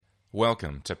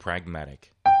Welcome to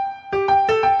Pragmatic.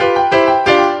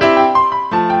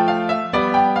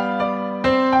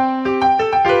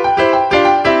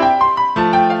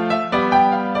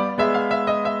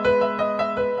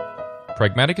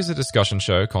 Pragmatic is a discussion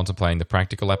show contemplating the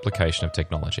practical application of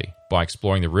technology. By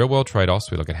exploring the real-world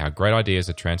trade-offs, we look at how great ideas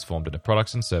are transformed into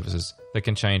products and services that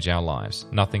can change our lives.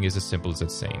 Nothing is as simple as it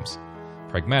seems.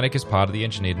 Pragmatic is part of the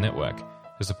Engineered Network.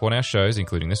 To support our shows,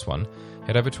 including this one,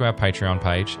 head over to our Patreon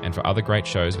page, and for other great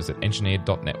shows, visit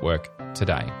engineered.network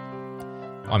today.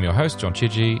 I'm your host, John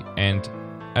Chidgey, and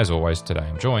as always, today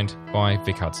I'm joined by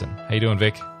Vic Hudson. How you doing,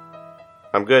 Vic?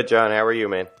 I'm good, John. How are you,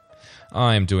 man?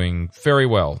 I'm doing very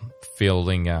well.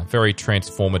 Feeling very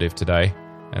transformative today,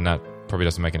 and that probably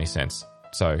doesn't make any sense.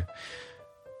 So,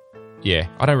 yeah,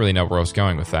 I don't really know where I was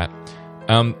going with that.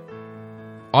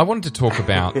 I wanted to talk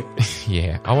about... It's a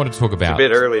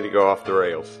bit early to go off the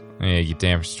rails. Yeah, you're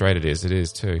damn straight it is. It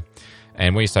is, too.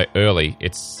 And when you say early,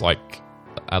 it's like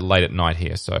late at night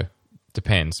here, so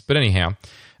depends. But anyhow,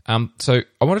 so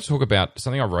I want to talk about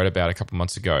something I wrote about a couple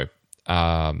months ago.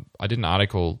 I did an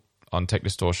article on Tech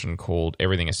Distortion called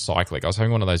Everything is Cyclic. I was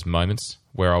having one of those moments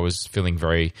where I was feeling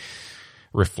very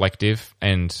reflective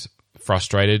and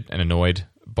frustrated and annoyed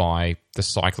by the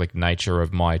cyclic nature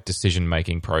of my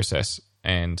decision-making process.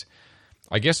 And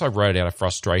I guess I wrote out a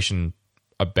frustration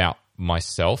about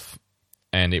myself,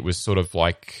 and it was sort of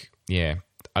like, I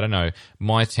don't know,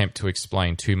 my attempt to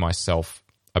explain to myself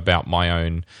about my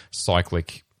own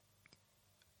cyclic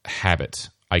habit,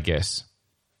 I guess.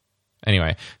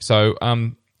 Anyway, so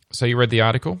you read the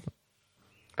article?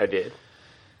 I did.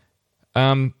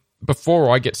 Before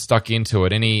I get stuck into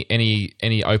it,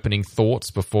 any opening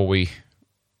thoughts before we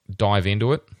dive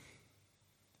into it?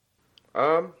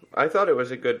 I thought it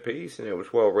was a good piece and it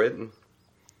was well written.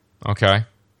 Okay.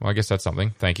 Well, I guess that's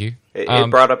something. Thank you. It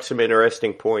brought up some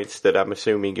interesting points that I'm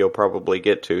assuming you'll probably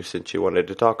get to since you wanted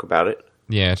to talk about it.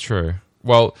 Yeah, true.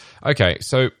 Well, okay.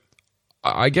 So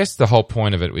I guess the whole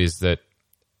point of it is that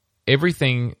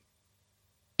everything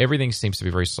seems to be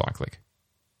very cyclic.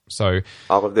 So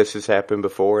all of this has happened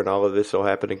before and all of this will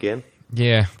happen again?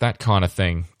 Yeah, that kind of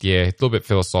thing. Yeah, a little bit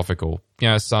philosophical.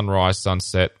 Sunrise,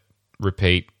 sunset,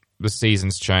 repeat. The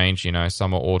seasons change,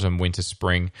 summer, autumn, winter,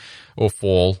 spring, or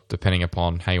fall, depending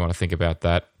upon how you want to think about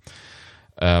that.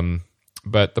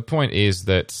 But the point is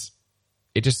that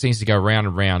it just seems to go round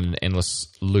and round in an endless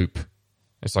loop.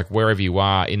 It's like wherever you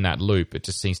are in that loop, it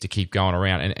just seems to keep going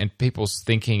around. And people's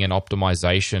thinking and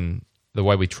optimization, the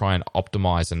way we try and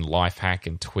optimize and life hack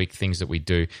and tweak things that we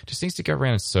do, just seems to go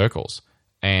around in circles.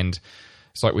 And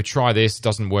it's like we try this,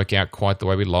 doesn't work out quite the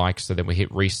way we like, so then we hit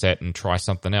reset and try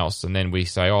something else. And then we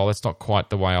say, oh, that's not quite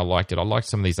the way I liked it. I liked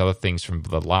some of these other things from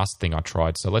the last thing I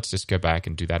tried, so let's just go back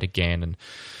and do that again.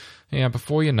 And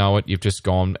before you know it, you've just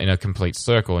gone in a complete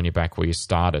circle and you're back where you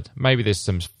started. Maybe there's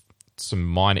some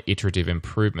minor iterative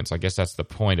improvements. I guess that's the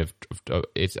point of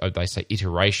they say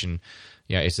iteration.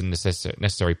 It's a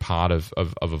necessary part of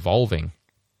evolving,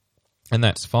 and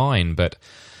that's fine. But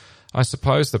I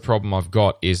suppose the problem I've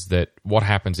got is that what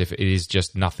happens if it is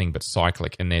just nothing but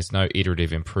cyclic and there's no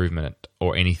iterative improvement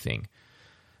or anything?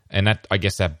 And that, I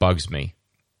guess that bugs me.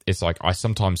 It's like I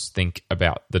sometimes think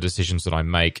about the decisions that I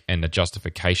make and the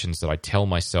justifications that I tell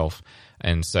myself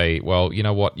and say, well, you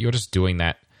know what, you're just doing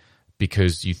that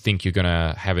because you think you're going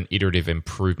to have an iterative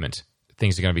improvement.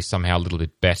 Things are going to be somehow a little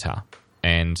bit better.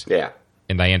 And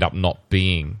they end up not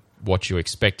being what you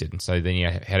expected. And so then you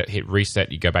hit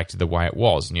reset, you go back to the way it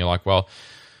was. And you're like, well,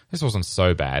 this wasn't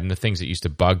so bad. And the things that used to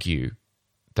bug you,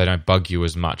 they don't bug you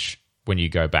as much when you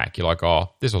go back. You're like,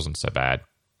 oh, this wasn't so bad.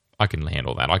 I can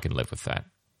handle that. I can live with that.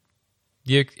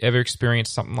 You ever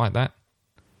experienced something like that?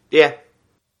 Yeah.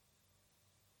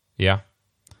 Yeah?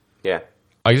 Yeah.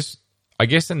 I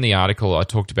guess in the article I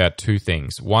talked about two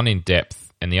things. One in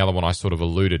depth and the other one I sort of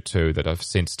alluded to that I've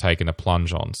since taken a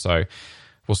plunge on. So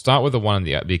we'll start with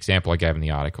the example I gave in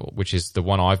the article, which is the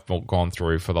one I've gone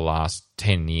through for the last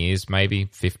 10 years, maybe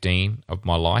 15 of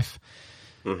my life.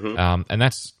 Mm-hmm. And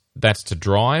that's to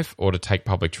drive or to take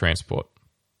public transport.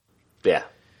 Yeah.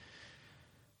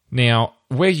 Now,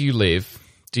 where you live,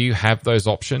 do you have those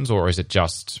options, or is it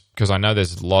just... Because I know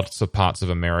there's lots of parts of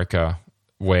America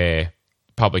where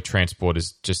public transport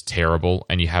is just terrible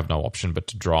and you have no option but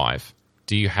to drive.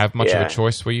 Do you have much of a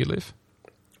choice where you live?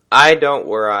 I don't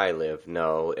where I live,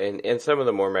 no. In some of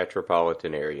the more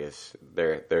metropolitan areas,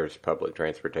 there's public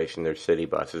transportation. There's city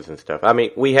buses and stuff. I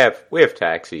mean, we have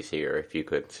taxis here, if you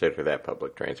consider that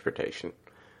public transportation.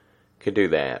 Could do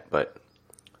that, but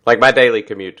like my daily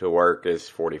commute to work is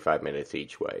 45 minutes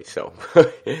each way, so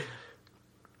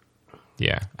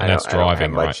yeah, and that's driving, I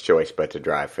don't have much choice but to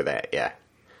drive for that. Yeah.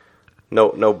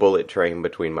 no bullet train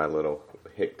between my little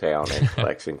hick town and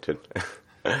Lexington.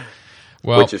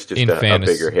 Well, which is just in a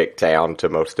fairness, bigger hick town to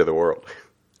most of the world.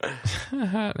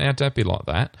 now, don't be like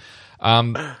that.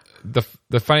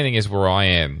 The funny thing is, where I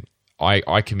am,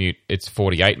 I commute. It's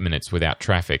 48 minutes without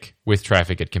traffic. With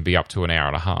traffic, it can be up to an hour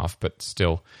and a half, but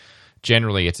still,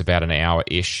 generally, it's about an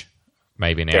hour-ish,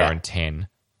 maybe an hour and 10,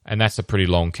 and that's a pretty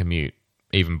long commute,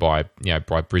 even by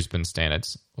Brisbane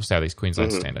standards or South East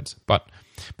Queensland standards. But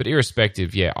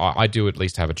irrespective, I do at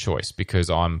least have a choice, because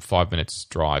I'm 5 minutes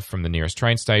drive from the nearest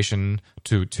train station,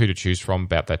 two to choose from,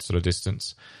 about that sort of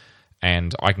distance,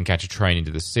 and I can catch a train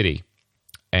into the city.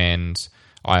 And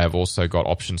I have also got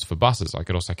options for buses. I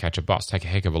could also catch a bus, take a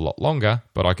heck of a lot longer,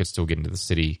 but I could still get into the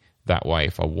city that way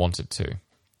if I wanted to.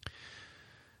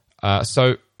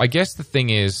 So I guess the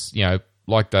thing is,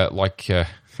 like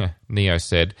Neo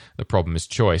said, the problem is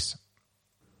choice.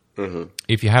 Mm-hmm.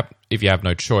 If you have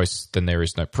no choice, then there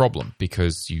is no problem,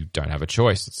 because you don't have a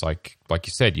choice. It's like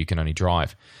you said, you can only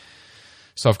drive.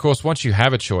 So of course, once you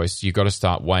have a choice, you've got to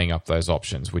start weighing up those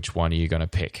options. Which one are you going to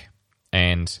pick?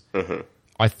 And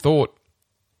I thought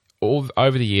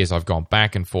over the years I've gone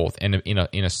back and forth, and in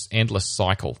a endless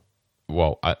cycle.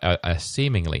 Well, a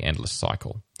seemingly endless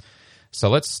cycle. So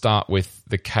let's start with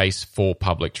the case for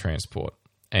public transport.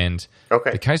 And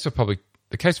the case for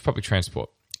public transport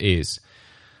is,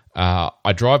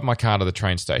 I drive my car to the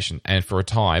train station, and for a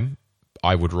time,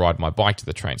 I would ride my bike to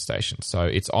the train station. So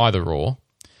it's either or,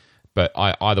 but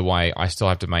either way, I still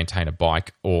have to maintain a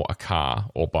bike or a car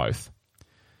or both.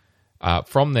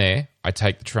 From there, I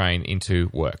take the train into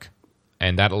work,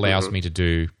 and that allows me to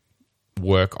do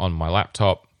work on my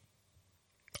laptop.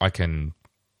 I can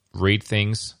read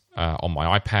things on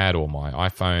my iPad or my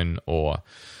iPhone or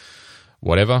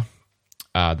whatever.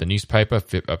 The newspaper,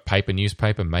 a paper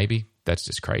newspaper, maybe. That's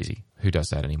just crazy. Who does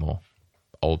that anymore?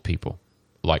 Old people,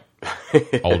 like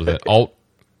older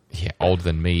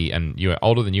than me and you,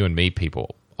 older than you and me.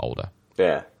 People older.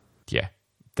 Yeah,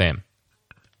 them.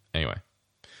 Anyway,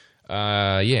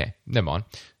 never mind.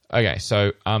 Okay,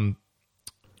 so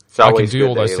it's always I can do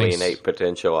all those alienate things.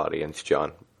 Potential audience,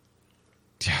 John.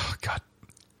 Oh God,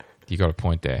 you got a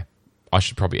point there. I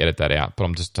should probably edit that out, but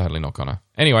I'm just totally not gonna.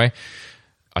 Anyway,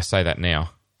 I say that now.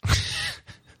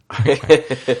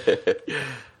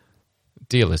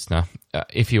 Dear listener,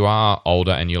 if you are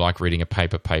older and you like reading a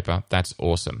paper, that's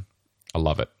awesome. I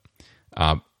love it.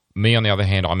 Me, on the other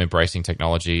hand, I'm embracing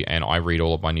technology, and I read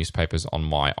all of my newspapers on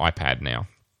my iPad now.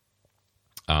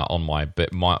 On my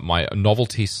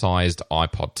novelty-sized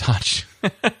iPod Touch,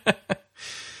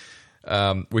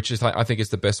 which is, I think, is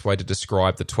the best way to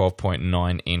describe the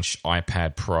 12.9-inch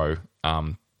iPad Pro.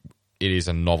 It is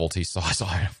a novelty-sized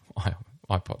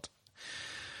iPod.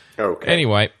 Okay.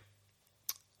 Anyway,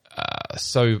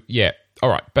 all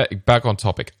right. Back on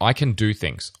topic. I can do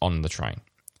things on the train,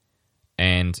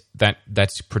 and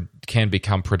that's can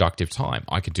become productive time.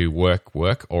 I could do work,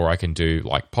 or I can do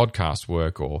like podcast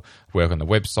work or work on the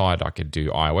website. I could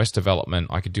do iOS development.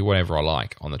 I could do whatever I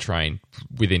like on the train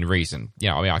within reason.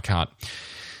 I can't,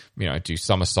 do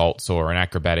somersaults or an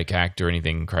acrobatic act or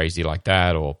anything crazy like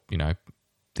that, or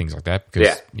things like that.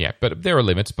 Because, but there are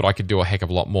limits. But I could do a heck of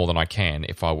a lot more than I can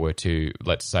if I were to,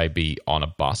 let's say, be on a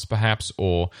bus, perhaps,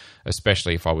 or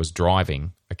especially if I was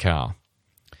driving a car.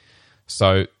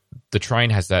 So the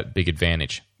train has that big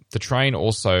advantage. The train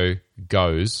also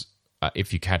goes,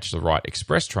 if you catch the right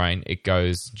express train, it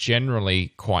goes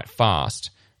generally quite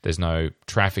fast. There's no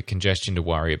traffic congestion to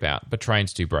worry about, but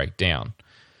trains do break down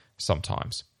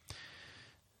sometimes.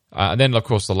 And then, of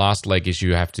course, the last leg is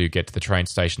you have to get to the train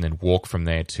station, then walk from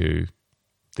there to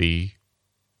the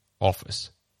office.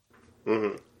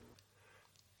 Mm-hmm.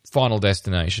 Final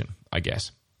destination, I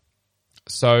guess.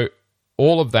 So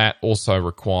all of that also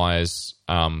requires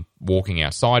walking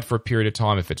outside for a period of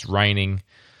time. If it's raining,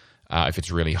 if it's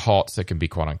really hot, so it can be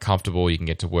quite uncomfortable. You can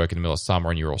get to work in the middle of summer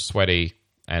and you're all sweaty,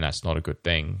 and that's not a good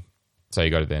thing. So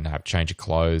you got to then have change of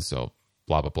clothes or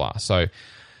blah, blah, blah. So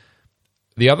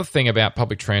the other thing about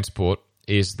public transport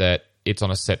is that it's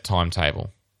on a set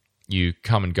timetable. You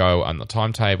come and go on the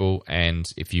timetable, and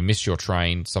if you miss your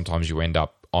train, sometimes you end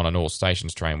up on an all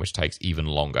stations train, which takes even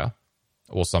longer.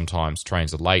 Or sometimes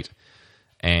trains are late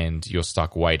and you're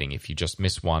stuck waiting if you just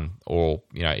miss one, or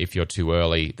if you're too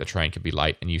early, the train could be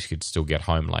late and you could still get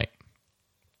home late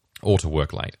or to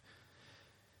work late.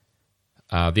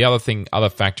 The other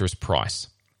factor is price,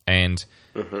 and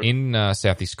in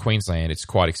Southeast Queensland, it's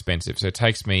quite expensive. So it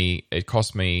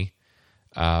costs me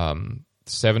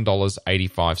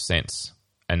 $7.85,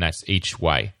 and that's each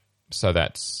way. So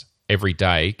that's every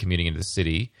day commuting into the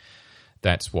city.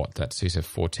 That's what? That's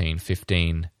 14,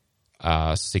 15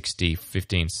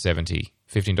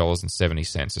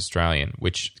 $15.70 Australian,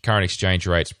 which current exchange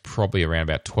rate's probably around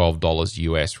about $12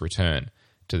 US return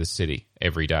to the city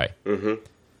every day. Mm-hmm.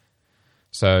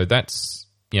 So that's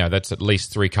at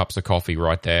least 3 cups of coffee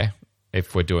right there.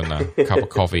 If we're doing the cup of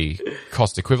coffee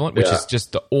cost equivalent, which is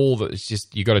just it's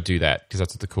just, you got to do that because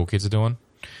that's what the cool kids are doing.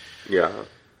 Yeah.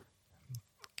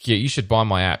 Yeah, you should buy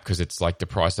my app because it's like the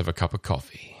price of a cup of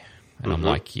coffee. And I'm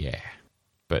like, yeah.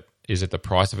 But is it the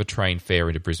price of a train fare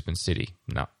into Brisbane City?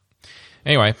 No.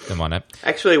 Anyway, never mind that.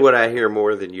 Actually, what I hear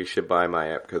more than you should buy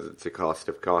my app because it's the cost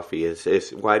of coffee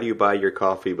is why do you buy your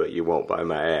coffee but you won't buy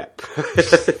my app?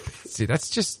 See,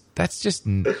 that's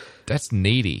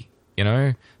needy. You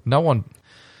know, no one's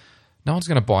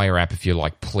going to buy your app if you're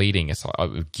like pleading. It's like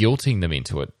guilting them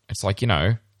into it. It's like,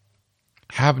 how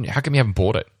come you haven't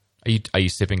bought it? Are you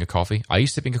sipping a coffee? Are you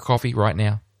sipping a coffee right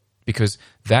now? Because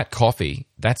that coffee,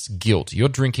 that's guilt. You're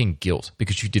drinking guilt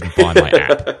because you didn't buy my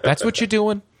app. That's what you're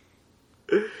doing.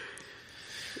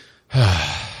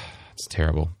 It's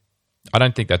terrible. I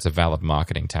don't think that's a valid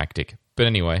marketing tactic. But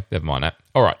anyway, never mind that.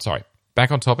 All right, sorry.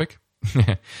 Back on topic.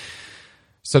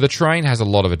 So the train has a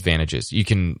lot of advantages. You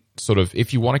can sort of,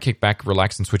 if you want to kick back,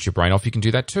 relax, and switch your brain off, you can do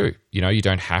that too. You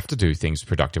don't have to do things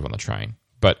productive on the train.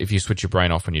 But if you switch your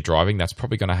brain off when you're driving, that's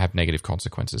probably going to have negative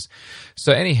consequences.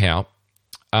 So anyhow,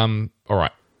 all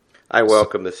right. I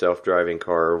welcome the self-driving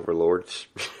car overlords.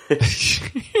 Because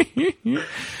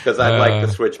I'd like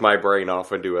to switch my brain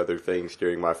off and do other things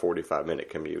during my 45-minute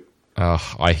commute.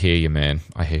 Oh, I hear you, man.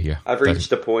 I hear you. I've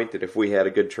reached a point that if we had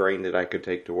a good train that I could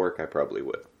take to work, I probably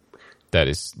would. That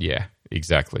is, yeah,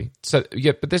 exactly. So,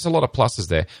 yeah, but there's a lot of pluses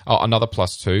there. Oh, another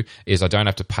plus too is I don't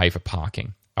have to pay for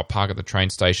parking. I'll park at the train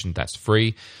station, that's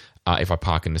free. If I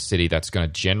park in the city, that's going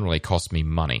to generally cost me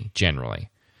money, generally.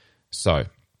 So,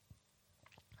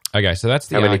 okay, so that's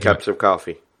the How many argument. cups of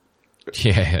coffee?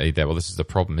 Yeah, well, this is the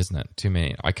problem, isn't it? Too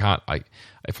many.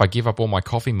 If I give up all my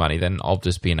coffee money, then I'll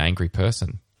just be an angry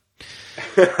person.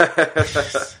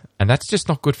 And that's just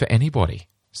not good for anybody.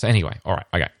 So anyway, all right,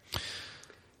 okay.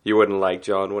 You wouldn't like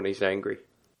John when he's angry?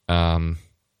 To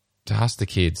ask the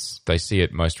kids, they see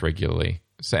it most regularly.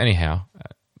 So anyhow,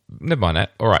 never mind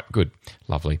that. All right, good,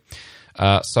 lovely.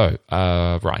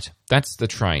 Right, that's the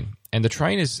train. And the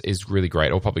train is really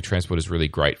great, or public transport is really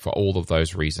great for all of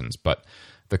those reasons, but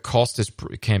the cost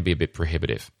can be a bit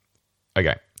prohibitive.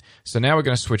 Okay, so now we're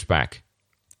going to switch back,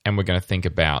 and we're going to think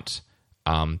about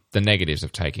the negatives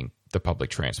of taking the public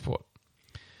transport.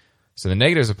 So the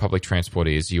negatives of public transport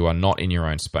is you are not in your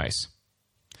own space.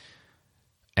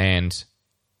 And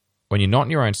when you're not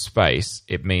in your own space,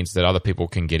 it means that other people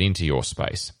can get into your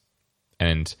space.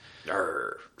 And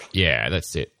yeah,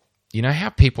 that's it. You know how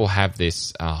people have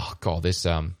this, there's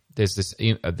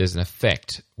an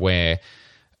effect where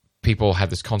people have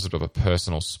this concept of a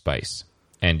personal space,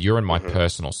 and you're in my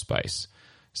personal space.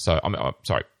 So I'm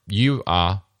sorry, you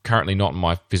are currently not in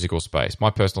my physical space. My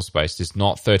personal space is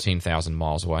not 13,000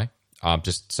 miles away.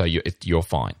 Just so you're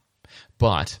fine.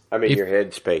 But I'm in your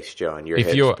head space, John. Your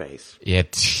head space. Yeah.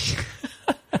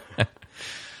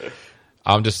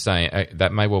 I'm just saying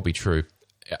that may well be true,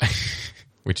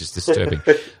 which is disturbing.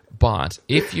 But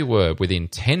if you were within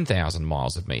 10,000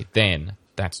 miles of me, then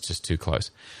that's just too close.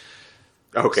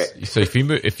 Okay. So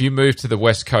if you move to the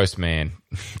West Coast, man.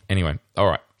 Anyway, all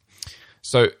right.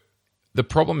 So the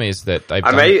problem is that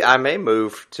I may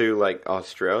move to like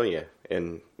Australia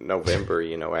in November,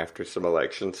 after some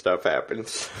election stuff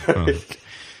happens.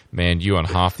 Man, you and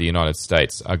half the United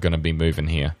States are going to be moving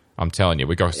here. I'm telling you,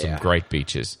 we got some great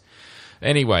beaches.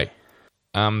 Anyway,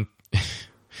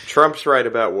 Trump's right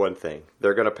about one thing.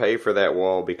 They're going to pay for that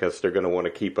wall because they're going to want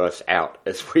to keep us out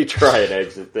as we try and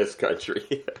exit this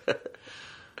country.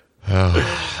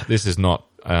 This is not...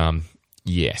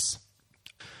 yes.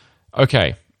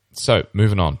 Okay, so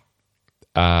moving on.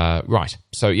 Right.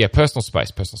 So yeah, personal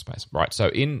space. Right. So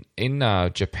in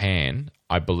Japan,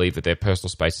 I believe that their personal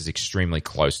space is extremely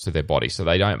close to their body, so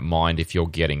they don't mind if you're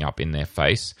getting up in their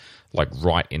face, like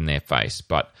right in their face.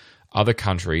 But other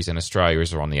countries, and Australia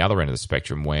is on the other end of the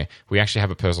spectrum, where we actually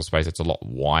have a personal space that's a lot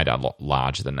wider, a lot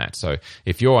larger than that. So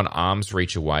if you're an arm's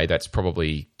reach away, that's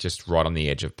probably just right on the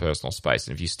edge of personal space.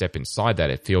 And if you step inside that,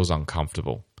 it feels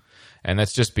uncomfortable. And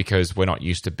that's just because we're not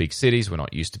used to big cities, we're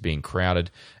not used to being crowded,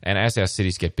 and as our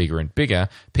cities get bigger and bigger,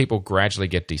 people gradually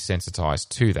get desensitized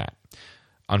to that.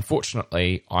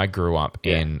 Unfortunately, I grew up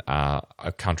in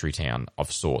a country town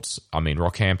of sorts. I mean,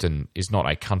 Rockhampton is not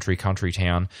a country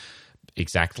town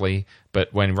exactly,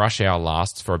 but when rush hour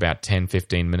lasts for about 10,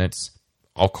 15 minutes,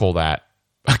 I'll call that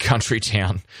a country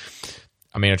town.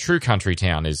 I mean, a true country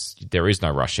town there is no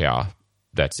rush hour,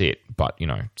 that's it, but,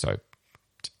 so...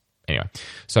 Anyway,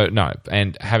 so no,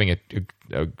 and having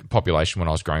a population when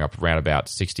I was growing up around about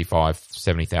 65,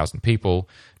 70,000 people,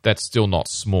 that's still not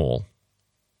small.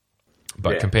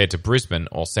 But compared to Brisbane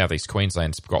or Southeast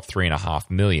Queensland's got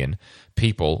 3.5 million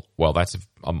people, well, that's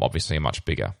obviously a much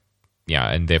bigger,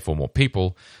 and therefore more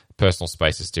people. Personal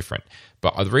space is different.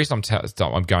 But the reason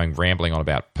I'm going rambling on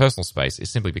about personal space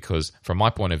is simply because, from my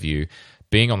point of view,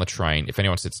 being on the train, if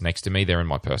anyone sits next to me, they're in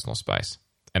my personal space.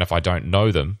 And if I don't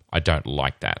know them, I don't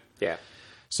like that. Yeah.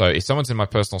 So if someone's in my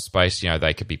personal space,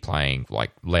 they could be playing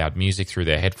like loud music through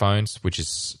their headphones, which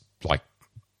is like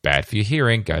bad for your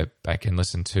hearing. Go back and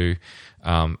listen to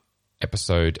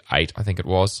episode 8, I think it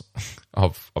was,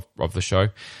 of the show.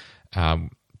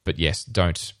 But yes,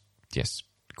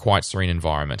 quiet, serene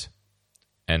environment.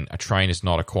 And a train is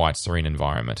not a quiet, serene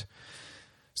environment.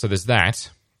 So there's that.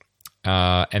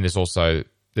 And there's also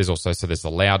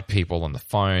the loud people on the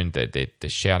phone. They're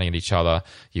shouting at each other.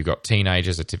 You've got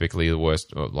teenagers are typically the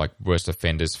worst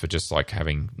offenders for just like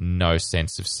having no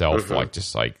sense of self. Mm-hmm. Like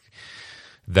just like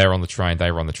they're on the train,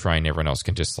 they were on the train. Everyone else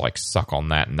can just like suck on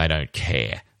that, and they don't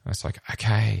care. And it's like,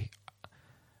 okay,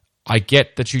 I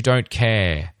get that you don't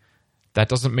care. That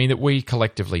doesn't mean that we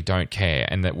collectively don't care,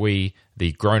 and that we,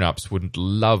 the grown-ups, wouldn't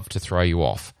love to throw you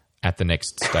off at the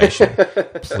next station.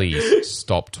 Please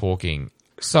stop talking.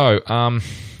 So,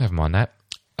 never mind that.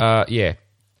 Yeah.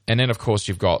 And then, of course,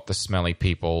 you've got the smelly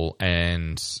people,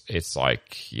 and it's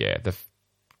like,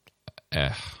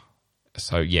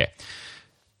 so, yeah.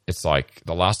 It's like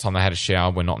the last time they had a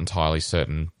shower, we're not entirely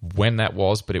certain when that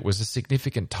was, but it was a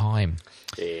significant time.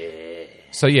 Yeah.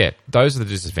 So, yeah, those are the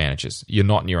disadvantages. You're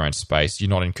not in your own space. You're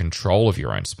not in control of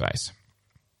your own space.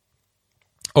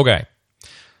 Okay.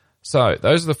 So,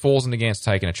 those are the fors and against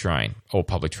taking a train, or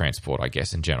public transport, I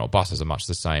guess, in general. Buses are much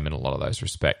the same in a lot of those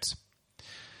respects.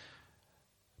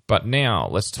 But now,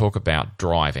 let's talk about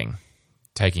driving,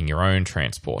 taking your own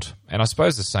transport. And I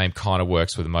suppose the same kind of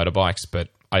works with motorbikes, but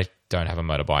I don't have a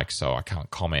motorbike, so I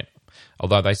can't comment.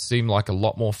 Although they seem like a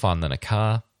lot more fun than a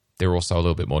car, they're also a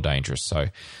little bit more dangerous. So,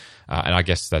 and I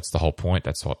guess that's the whole point.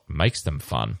 That's what makes them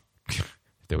fun. If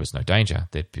there was no danger,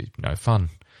 there'd be no fun.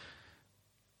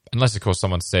 Unless, of course,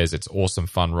 someone says it's awesome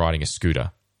fun riding a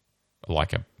scooter.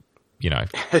 Like a, I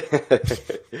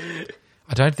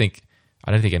don't think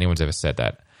anyone's ever said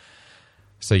that.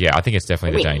 So, yeah, I think it's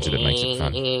definitely the danger that makes it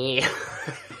fun.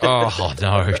 Oh,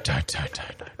 no, don't.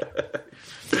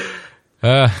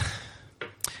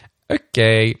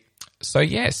 Okay. So,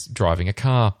 yes, driving a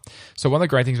car. So, one of the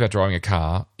great things about driving a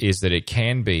car is that it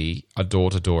can be a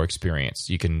door-to-door experience.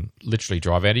 You can literally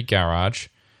drive out of your garage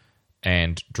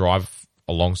and drive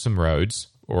along some roads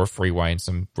or a freeway and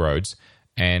some roads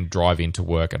and drive into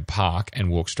work and park and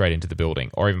walk straight into the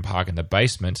building, or even park in the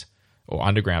basement or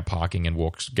underground parking and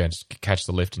catch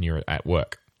the lift and you're at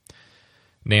work.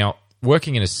 Now,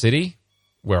 working in a city,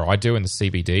 where I do in the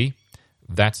CBD,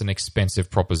 that's an expensive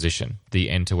proposition, the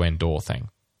end-to-end door thing.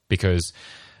 Because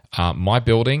my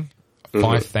building,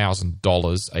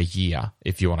 $5,000 a year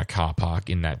if you want a car park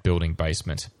in that building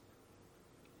basement.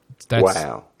 That's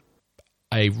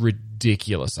a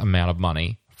ridiculous amount of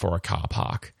money for a car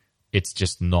park. It's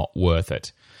just not worth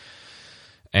it.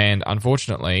 And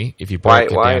unfortunately, if you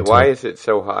break it down why is it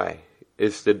so high?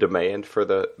 Is the demand for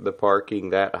the parking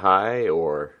that high,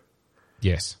 or?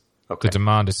 Yes. Okay. The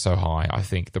demand is so high, I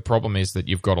think. The problem is that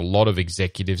you've got a lot of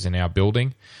executives in our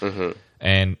building,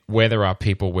 and where there are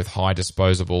people with high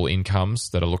disposable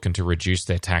incomes that are looking to reduce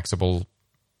their taxable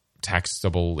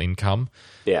income,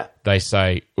 they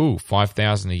say, ooh,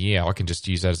 $5,000 a year, I can just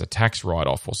use that as a tax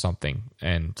write-off or something.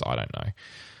 And I don't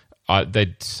know.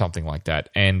 They're something like that.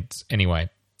 And anyway,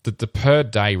 the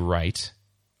per-day rate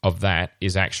of that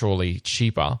is actually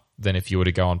cheaper than if you were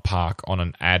to go and park on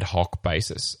an ad hoc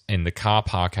basis in the car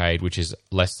parkade, which is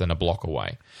less than a block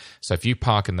away. So if you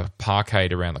park in the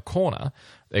parkade around the corner,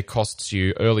 it costs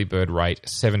you early bird rate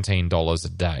 $17 a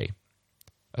day,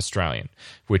 Australian,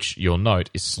 which you'll note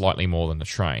is slightly more than the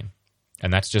train.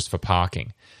 And that's just for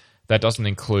parking. That doesn't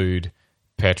include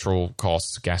petrol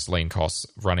costs, gasoline costs,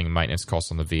 running and maintenance costs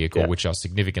on the vehicle, which are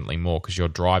significantly more because you're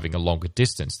driving a longer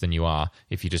distance than you are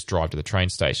if you just drive to the train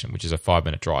station, which is a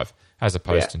 5-minute drive, as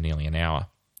opposed to nearly an hour.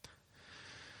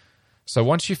 So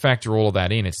once you factor all of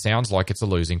that in, it sounds like it's a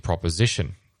losing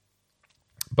proposition.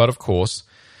 But of course,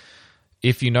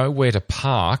 if you know where to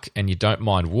park and you don't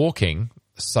mind walking,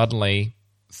 suddenly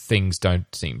things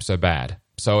don't seem so bad.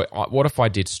 So what if I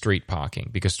did street parking?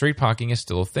 Because street parking is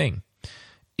still a thing.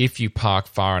 If you park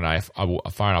far enough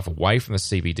away from the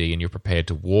CBD and you're prepared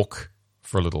to walk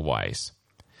for a little ways.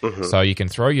 So you can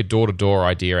throw your door-to-door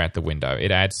idea out the window.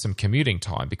 It adds some commuting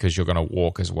time because you're going to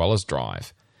walk as well as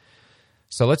drive.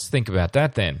 So let's think about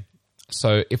that then.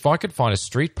 So if I could find a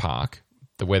street park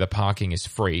where the parking is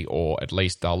free, or at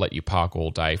least they'll let you park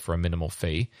all day for a minimal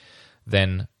fee,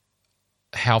 then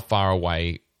how far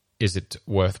away is it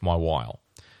worth my while?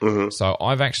 So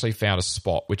I've actually found a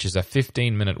spot which is a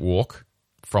 15-minute walk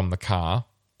from the car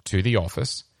to the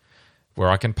office where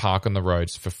I can park on the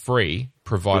roads for free,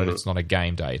 provided it's not a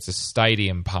game day. It's a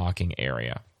stadium parking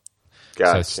area.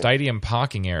 Gotcha. So stadium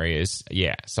parking areas,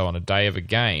 so on a day of a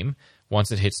game,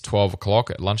 once it hits 12 o'clock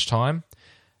at lunchtime,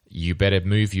 you better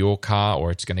move your car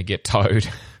or it's going to get towed.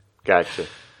 Gotcha.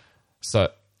 So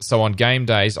on game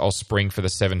days, I'll spring for the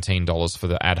 $17 for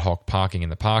the ad hoc parking in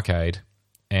the parkade,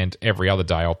 and every other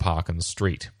day I'll park in the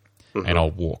street and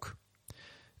I'll walk.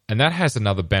 And that has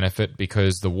another benefit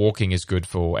because the walking is good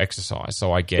for exercise.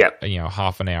 So I get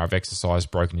half an hour of exercise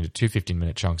broken into two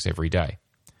 15-minute chunks every day.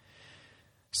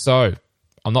 So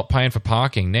I'm not paying for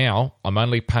parking now. I'm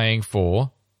only paying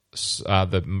for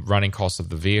the running costs of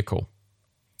the vehicle.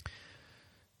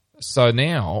 So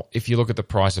now, if you look at the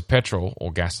price of petrol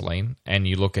or gasoline and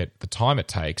you look at the time it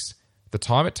takes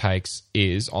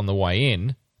is, on the way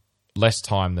in, less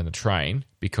time than a train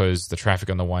because the traffic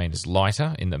on the way in is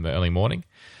lighter in the early morning.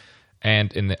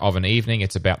 And of an evening,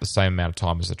 it's about the same amount of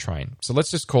time as the train. So let's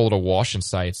just call it a wash and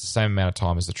say it's the same amount of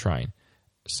time as the train.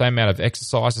 Same amount of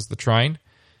exercise as the train.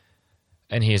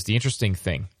 And here's the interesting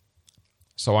thing.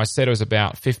 So I said it was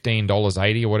about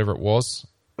 $15.80 or whatever it was.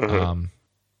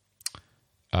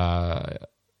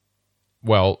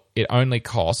 Well, it only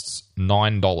costs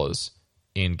 $9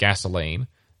 in gasoline,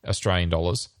 Australian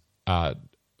dollars,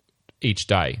 each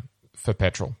day for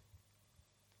petrol.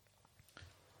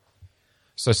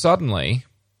 So suddenly,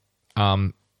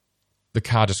 the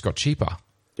car just got cheaper.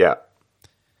 Yeah.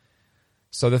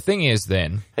 So the thing is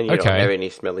then... And you don't have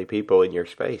any smelly people in your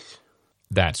space.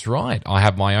 That's right. I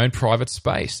have my own private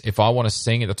space. If I want to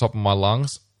sing at the top of my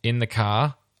lungs in the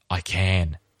car, I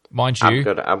can. Mind you...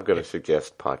 I'm gonna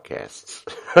suggest podcasts.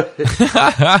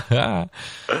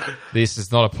 This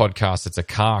is not a podcast, it's a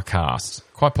car cast.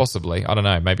 Quite possibly. I don't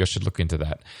know. Maybe I should look into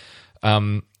that.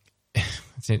 I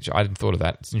hadn't thought of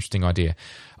that. It's an interesting idea.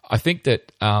 I think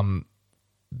that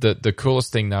the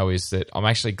coolest thing, though, is that I'm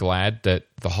actually glad that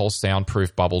the whole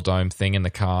soundproof bubble dome thing in the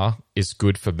car is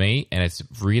good for me, and it's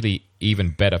really even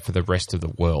better for the rest of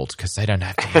the world because they don't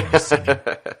have to hear me singing.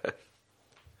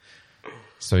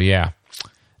 So, yeah.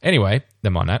 Anyway,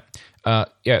 never mind that.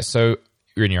 So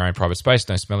you're in your own private space,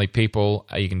 no smelly people.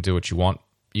 You can do what you want.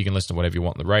 You can listen to whatever you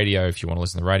want on the radio. If you want to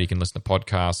listen to the radio, you can listen to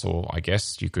podcasts, or I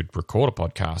guess you could record a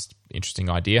podcast. Interesting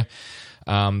idea.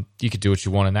 You could do what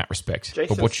you want in that respect.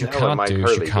 Jason but what you Snell can't do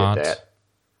is you can't... Did that.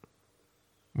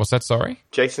 What's that, sorry?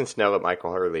 Jason Snell and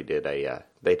Michael Hurley did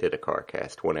a car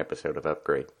cast, one episode of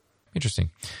Upgrade. Interesting.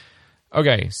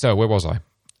 Okay, so where was I?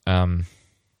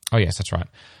 Oh, yes, that's right.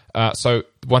 So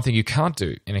one thing you can't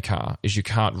do in a car is you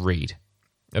can't read,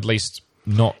 at least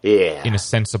not in a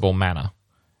sensible manner.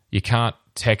 You can't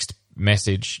text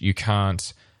message. You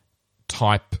can't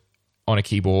type on a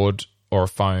keyboard or a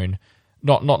phone,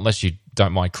 not unless you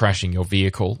don't mind crashing your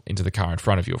vehicle into the car in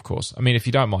front of you, of course. I mean, if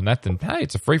you don't mind that, then, hey,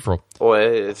 it's a free-for-all. Well,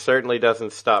 it certainly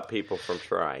doesn't stop people from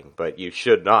trying, but you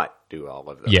should not do all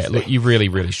of those things. Look, you really,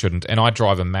 really shouldn't. And I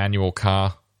drive a manual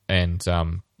car and,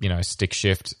 stick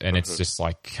shift, and it's just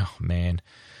like, oh, man,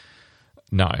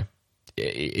 no.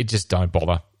 It just don't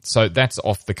bother. So that's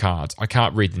off the cards. I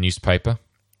can't read the newspaper.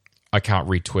 I can't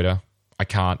read Twitter. I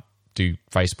can't do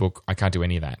Facebook. I can't do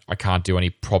any of that. I can't do any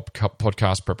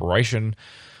podcast preparation.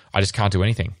 I just can't do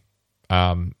anything.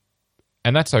 And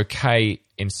that's okay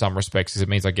in some respects because it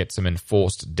means I get some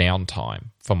enforced downtime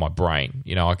for my brain.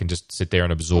 I can just sit there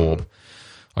and absorb.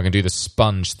 I can do the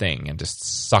sponge thing and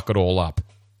just suck it all up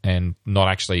and not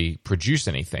actually produce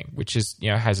anything, which is,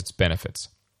 has its benefits.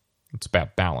 It's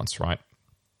about balance, right?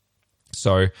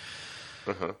 So,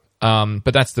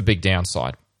 but that's the big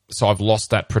downside. So I've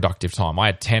lost that productive time. I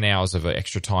had 10 hours of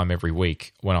extra time every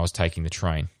week when I was taking the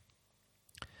train.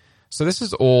 So this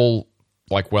is all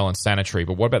like well and sanitary,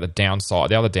 but what about the downside?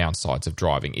 The other downsides of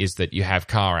driving is that you have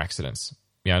car accidents.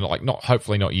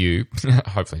 Hopefully not you,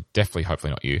 hopefully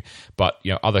not you, but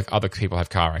other people have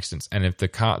car accidents, and if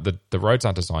the roads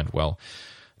aren't designed well,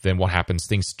 then what happens?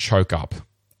 Things choke up,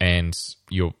 and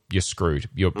you're screwed.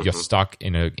 You're stuck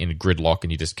in a gridlock,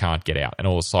 and you just can't get out. And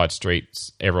all the side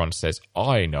streets, everyone says,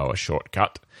 "I know a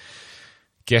shortcut."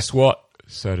 Guess what?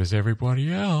 So does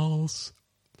everybody else.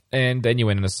 And then you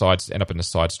end up in a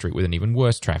side street with an even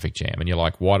worse traffic jam, and you're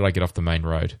like, "Why did I get off the main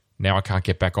road? Now I can't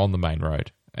get back on the main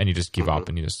road." And you just give up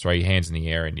and you just throw your hands in the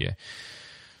air and you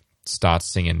start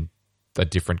singing a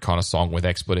different kind of song with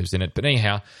expletives in it. But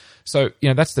anyhow, so,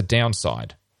 that's the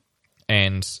downside.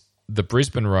 And the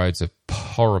Brisbane roads are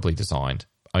horribly designed.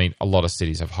 I mean, a lot of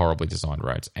cities have horribly designed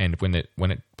roads, and when it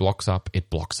blocks up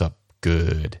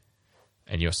good,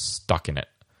 and you're stuck in it.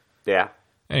 Yeah.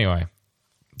 Anyway,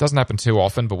 it doesn't happen too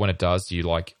often, but when it does, you're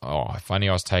like, oh, if only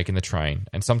I was taking the train.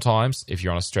 And sometimes, if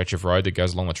you're on a stretch of road that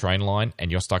goes along the train line,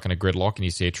 and you're stuck in a gridlock, and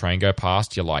you see a train go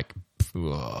past, you're like,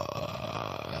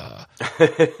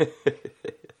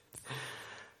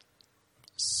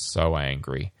 so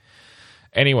angry.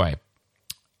 Anyway,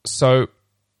 so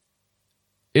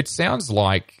it sounds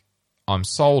like I'm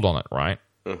sold on it, right?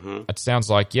 Mm-hmm. It sounds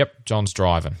like, yep, John's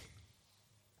driving.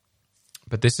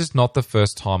 But this is not the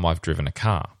first time I've driven a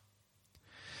car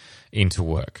into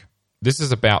work. This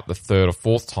is about the third or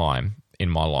fourth time in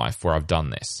my life where I've done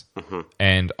this. Mm-hmm.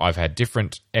 And I've had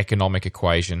different economic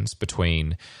equations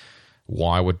between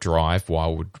why I would drive,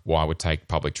 why I would take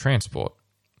public transport.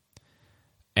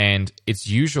 And it's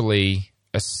usually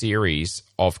a series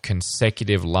of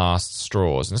consecutive last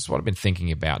straws, and this is what I've been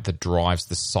thinking about, that drives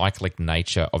the cyclic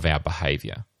nature of our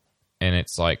behavior. And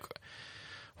it's like,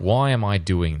 why am I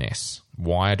doing this?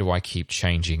 Why do I keep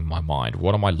changing my mind?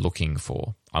 What am I looking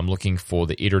for? I'm looking for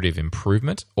the iterative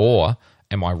improvement, or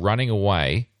am I running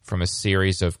away from a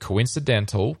series of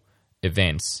coincidental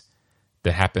events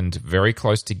that happened very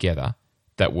close together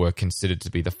that were considered to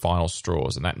be the final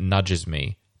straws, and that nudges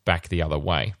me back the other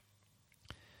way?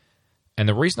 And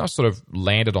the reason I sort of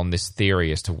landed on this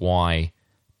theory as to why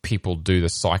people do the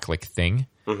cyclic thing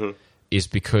is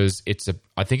because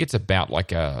I think it's about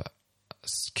like a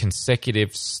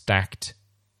consecutive stacked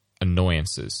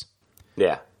annoyances.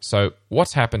 Yeah. So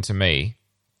what's happened to me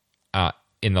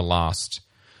in the last,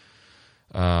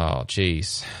 what's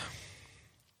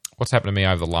happened to me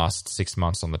over the last 6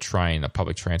 months on the train, the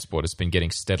public transport, has been getting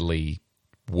steadily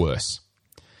worse.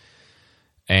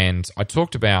 And I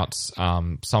talked about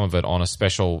some of it on a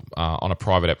special, on a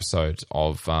private episode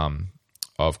of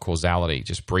Causality,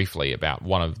 just briefly, about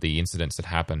one of the incidents that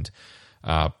happened.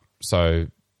 So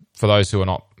for those who are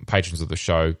not patrons of the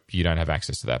show, you don't have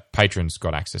access to that. Patrons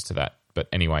got access to that. But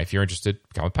anyway, if you're interested,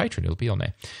 become a patron. It'll be on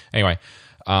there. Anyway,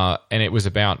 and it was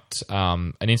about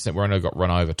an incident where I got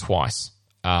run over twice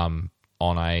on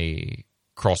a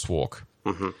crosswalk.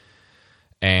 Mm-hmm.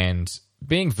 And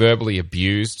being verbally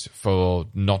abused for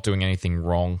not doing anything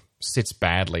wrong sits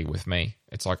badly with me.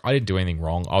 It's like, I didn't do anything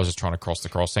wrong. I was just trying to cross the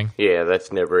crossing. Yeah,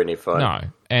 that's never any fun. No.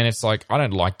 And it's like, I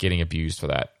don't like getting abused for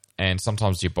that. And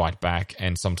sometimes you bite back,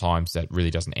 and sometimes that really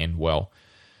doesn't end well.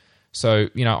 So,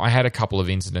 I had a couple of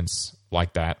incidents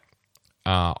like that.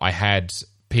 I had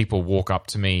people walk up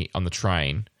to me on the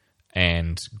train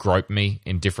and grope me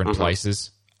in different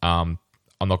places. I'm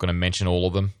not going to mention all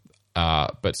of them,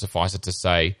 but suffice it to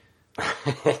say,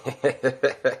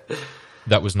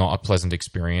 that was not a pleasant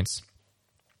experience.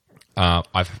 No,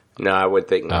 I would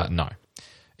think not. No,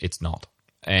 it's not.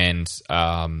 And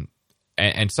some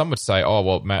would say, oh,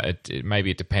 well,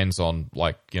 maybe it depends on,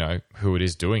 who it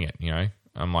is doing it,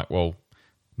 I'm like, well,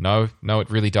 no, it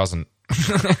really doesn't.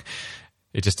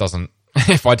 It just doesn't.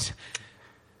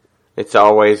 It's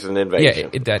always an invasion.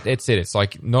 Yeah, that's it. It's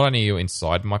like, not only are you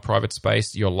inside my private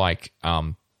space, you're like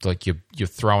you're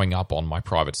throwing up on my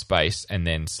private space and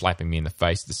then slapping me in the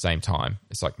face at the same time.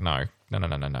 It's like, no.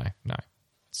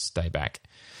 Stay back.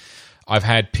 I've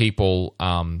had people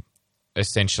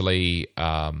essentially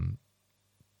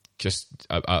just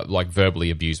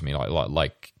verbally abuse me,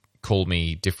 like call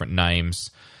me different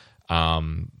names,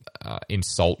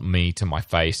 insult me to my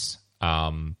face,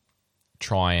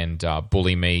 try and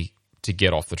bully me to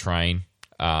get off the train.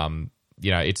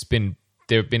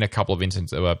 There have been a couple of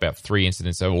incidents, about 3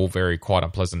 incidents, that were all quite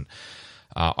unpleasant.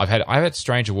 I've had a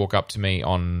stranger walk up to me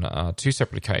on 2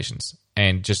 separate occasions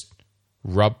and just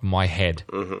rub my head,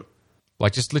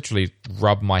 just literally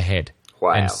rub my head.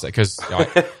 Wow!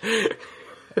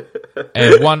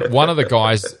 And one of the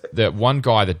guys, one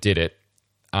guy that did it,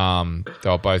 they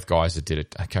were both guys that did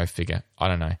it. Okay, figure. I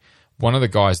don't know. One of the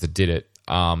guys that did it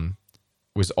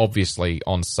was obviously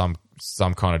on some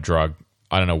kind of drug.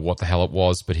 I don't know what the hell it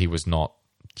was, but he was not.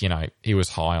 He was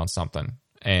high on something,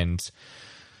 and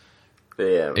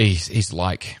yeah. He's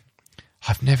like,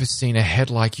 I've never seen a head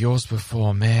like yours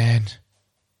before, man.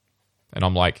 And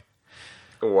I'm like,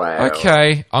 wow.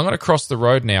 Okay, I'm going to cross the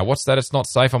road now. What's that? It's not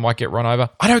safe. I might get run over.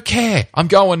 I don't care. I'm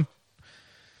going.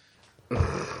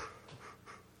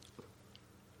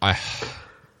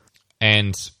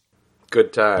 And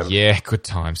good times. Yeah, good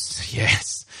times.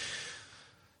 Yes.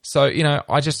 So,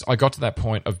 I got to that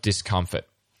point of discomfort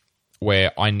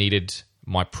where I needed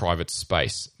my private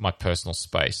space, my personal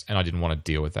space, and I didn't want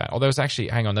to deal with that. Oh, there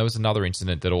was another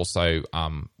incident that also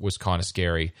was kind of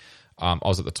scary. I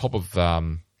was at the top of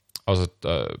was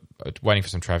waiting for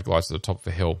some traffic lights at the top of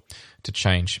a hill to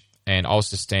change, and I was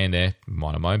just standing there,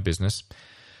 minding my own business,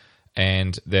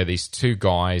 and there are these two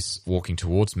guys walking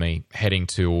towards me, heading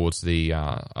towards the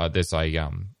there's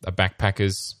a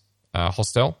backpackers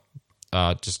hostel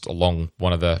just along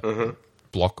one of the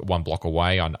one block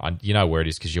away. You know where it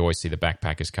is because you always see the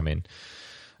backpackers coming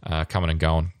and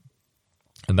going,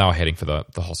 and they were heading for the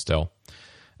hostel.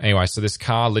 Anyway, so this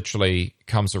car literally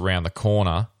comes around the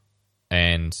corner,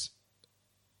 and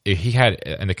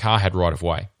the car had right of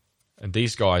way, and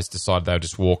these guys decided they would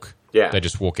just walk. Yeah, they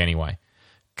just walk anyway.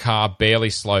 Car barely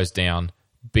slows down,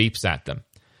 beeps at them,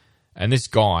 and this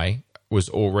guy was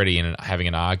already having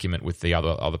an argument with the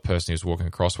other person he was walking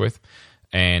across with,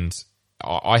 and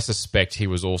I suspect he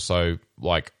was also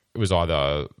like, it was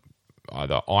either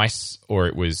ice or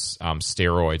it was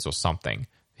steroids or something.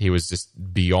 He was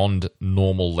just beyond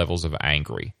normal levels of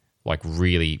angry, like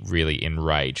really, really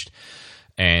enraged,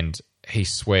 and he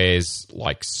swears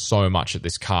like so much at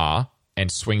this car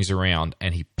and swings around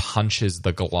and he punches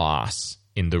the glass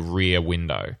in the rear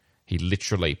window. He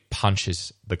literally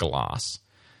punches the glass.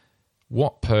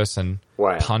 What person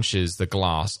punches the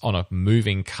glass on a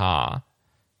moving car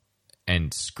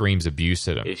and screams abuse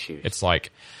at him? Issues. It's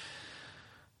like,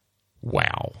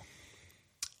 wow.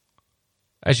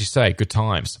 As you say, good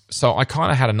times. So I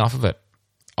kind of had enough of it.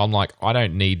 I'm like, I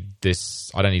don't need this.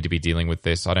 I don't need to be dealing with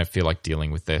this. I don't feel like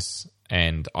dealing with this.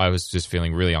 And I was just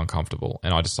feeling really uncomfortable.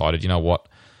 And I decided, you know what?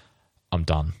 I'm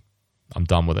done. I'm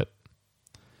done with it.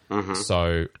 Mm-hmm.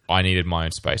 So I needed my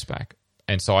own space back.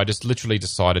 And so I just literally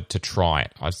decided to try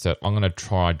it. I said, I'm going to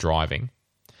try driving,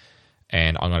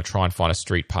 and I'm going to try and find a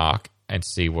street park and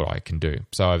see what I can do.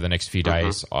 So over the next few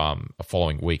days,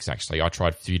 following weeks actually, I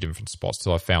tried a few different spots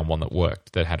till I found one that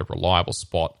worked, that had a reliable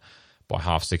spot. By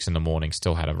 6:30 in the morning,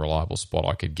 still had a reliable spot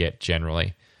I could get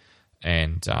generally,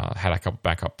 and had a couple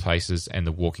backup places, and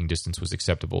the walking distance was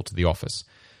acceptable to the office.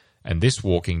 And this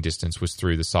walking distance was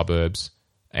through the suburbs,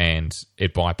 and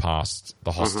it bypassed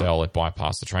the hostel, it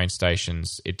bypassed the train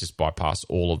stations, it just bypassed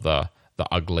all of the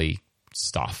ugly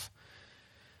stuff.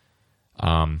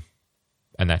 And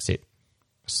that's it.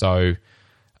 So,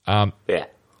 yeah.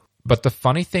 But the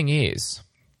funny thing is,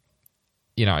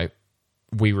 you know,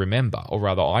 we remember, or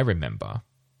rather I remember,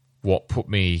 what put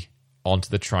me onto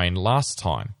the train last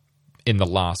time, in the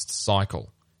last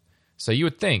cycle. So you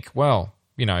would think, well,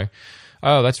 you know,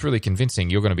 oh, that's really convincing.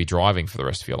 You're going to be driving for the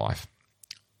rest of your life.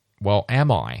 Well,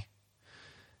 am I?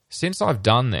 Since I've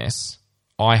done this,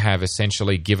 I have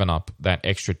essentially given up that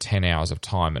extra 10 hours of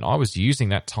time, and I was using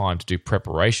that time to do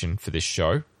preparation for this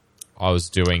show. I was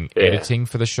doing editing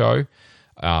for the show,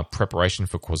 preparation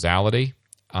for Causality,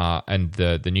 and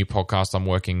the new podcast I'm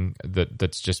working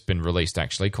that's just been released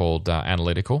actually called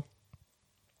Analytical.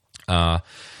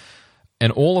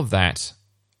 And all of that,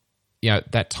 you know,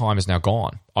 that time is now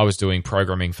gone. I was doing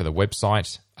programming for the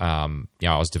website. You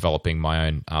know, I was developing my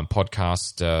own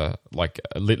podcast,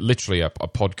 literally a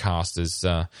podcaster's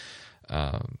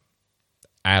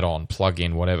add-on,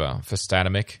 plug-in, whatever, for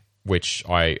Statamic, which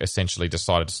I essentially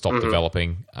decided to stop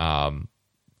developing.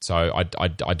 So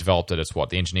I developed it as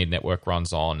what the Engineered Network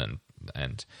runs on,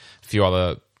 and a few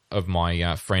other of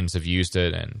my friends have used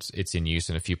it, and it's in use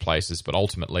in a few places. But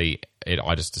ultimately,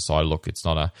 I just decided, look, it's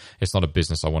not a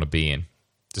business I want to be in.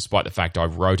 Despite the fact I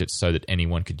wrote it so that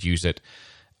anyone could use it,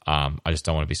 I just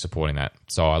don't want to be supporting that.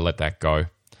 So I let that go,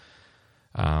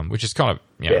 which is kind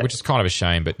of a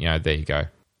shame. But you know, there you go.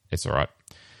 It's all right.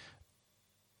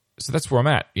 So that's where I'm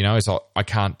at. You know, is I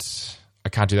can't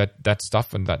do that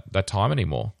stuff and that time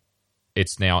anymore.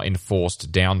 It's now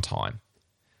enforced downtime,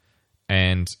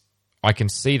 and I can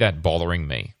see that bothering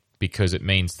me because it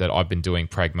means that I've been doing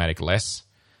Pragmatic less,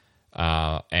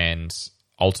 and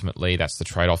ultimately that's the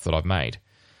trade-off that I've made.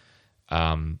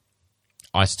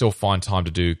 I still find time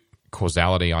to do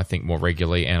Causality, I think, more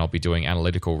regularly, and I'll be doing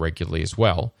Analytical regularly as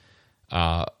well.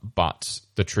 But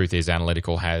the truth is,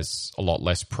 Analytical has a lot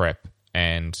less prep,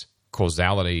 and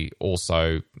Causality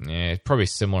also probably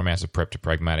similar amounts of prep to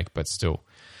Pragmatic, but still.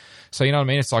 So you know what I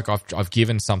mean? It's like I've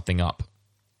given something up,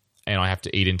 and I have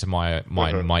to eat into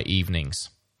my evenings.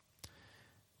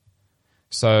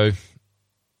 So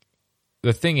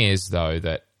the thing is, though,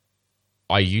 that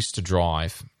I used to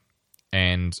drive,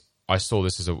 and I saw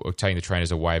this as taking the train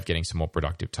as a way of getting some more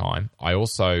productive time. I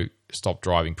also stopped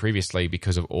driving previously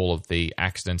because of all of the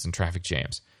accidents and traffic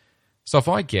jams. So if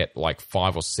I get like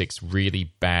 5 or 6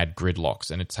 really bad gridlocks,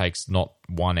 and it takes not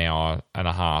 1 hour and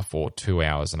a half or 2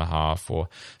 hours and a half or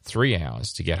 3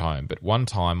 hours to get home, but one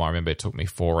time I remember it took me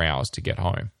 4 hours to get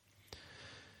home.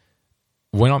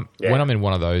 When I'm in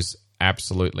one of those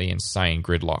absolutely insane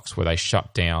gridlocks where they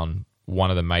shut down one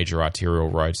of the major arterial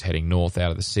roads heading north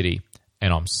out of the city,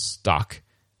 and I'm stuck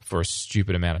for a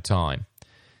stupid amount of time.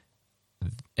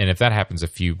 And if that happens a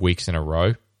few weeks in a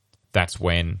row, that's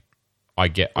when I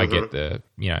get the,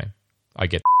 I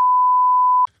get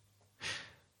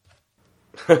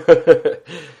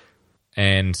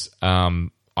and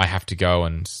I have to go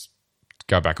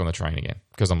back on the train again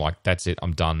because I'm like, that's it,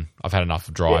 I'm done. I've had enough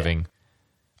of driving.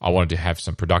 Yeah. I wanted to have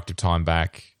some productive time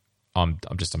back. I'm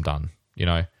done,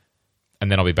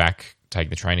 and then I'll be back taking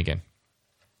the train again.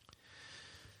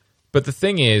 But the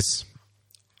thing is,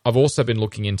 I've also been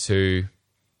looking into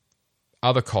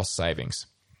other cost savings,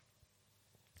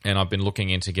 and I've been looking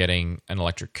into getting an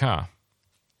electric car.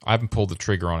 I haven't pulled the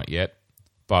trigger on it yet,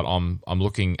 but I'm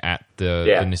looking at the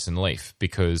Nissan Leaf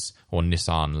because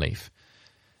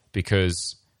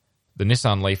the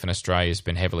Nissan Leaf in Australia has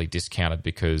been heavily discounted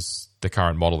because the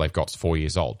current model they've got is 4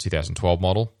 years old. 2012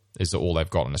 model is all they've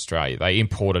got in Australia. They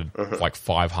imported like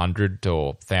 500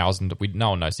 or 1,000. No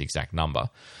one knows the exact number.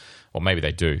 Or maybe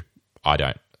they do. I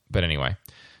don't. But anyway.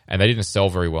 And they didn't sell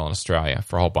very well in Australia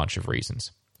for a whole bunch of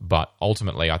reasons. But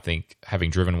ultimately, I think, having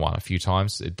driven one a few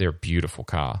times, they're a beautiful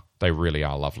car. They really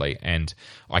are lovely. And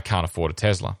I can't afford a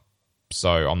Tesla.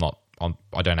 So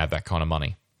I don't have that kind of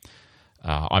money.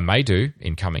 I may do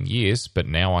in coming years, but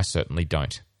now I certainly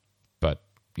don't. But,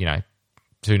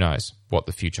 who knows what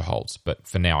the future holds. But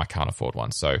for now, I can't afford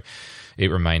one. So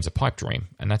it remains a pipe dream,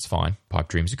 and that's fine. Pipe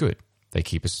dreams are good. They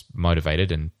keep us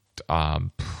motivated and,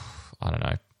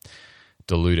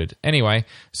 deluded. Anyway,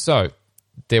 so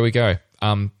there we go.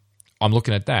 I'm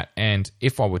looking at that. And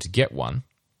if I were to get one,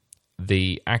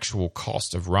 the actual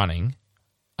cost of running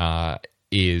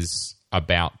is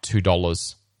about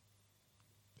 $2.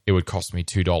 It would cost me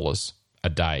 $2 a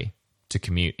day to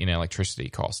commute in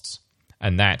electricity costs.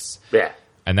 And that's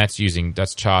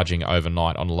charging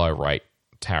overnight on low rate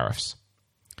tariffs.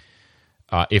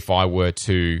 If I were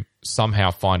to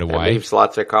somehow find a way, it leaves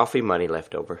lots of coffee money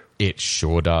left over. It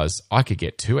sure does. I could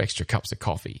get 2 extra cups of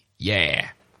coffee. Yeah.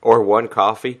 Or 1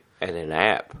 coffee and an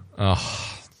app.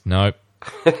 Oh, nope.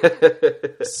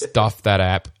 Stuff that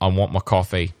app. I want my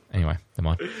coffee. Anyway, never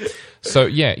mind. So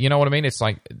yeah, you know what I mean? It's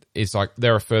like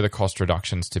there are further cost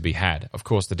reductions to be had. Of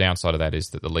course, the downside of that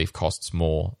is that the Leaf costs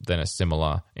more than a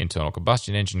similar internal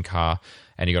combustion engine car,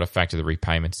 and you got to factor the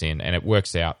repayments in, and it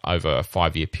works out over a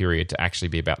 5-year period to actually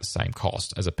be about the same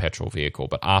cost as a petrol vehicle.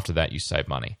 But after that, you save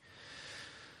money.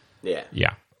 Yeah.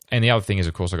 Yeah. And the other thing is,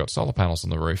 of course, I've got solar panels on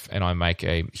the roof, and I make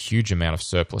a huge amount of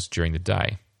surplus during the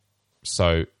day.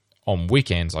 So on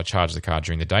weekends, I charge the car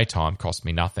during the daytime, costs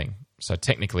me nothing. So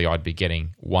technically, I'd be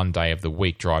getting 1 day of the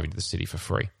week driving to the city for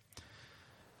free.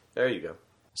 There you go.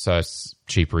 So it's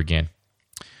cheaper again.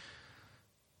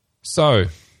 So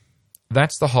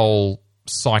that's the whole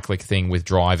cyclic thing with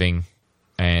driving.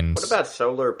 And what about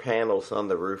solar panels on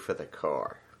the roof of the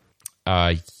car?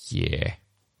 Yeah.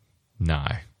 No.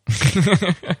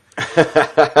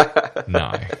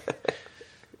 No.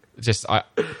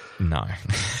 No.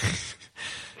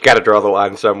 Got to draw the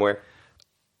line somewhere.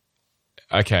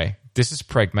 Okay. This is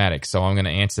pragmatic, so I'm going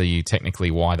to answer you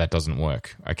technically why that doesn't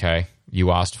work, okay?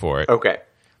 You asked for it. Okay.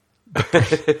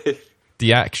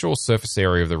 The actual surface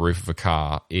area of the roof of a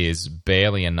car is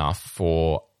barely enough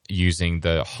for using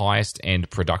the highest end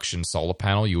production solar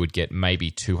panel. You would get maybe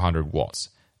 200 watts,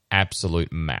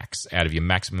 absolute max, out of your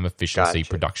maximum efficiency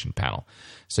production panel.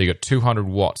 So you got 200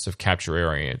 watts of capture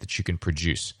area that you can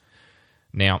produce.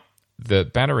 Now, the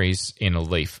batteries in a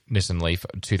Leaf, Nissan Leaf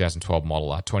 2012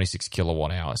 model are 26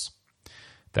 kilowatt hours.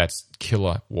 That's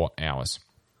kilowatt hours.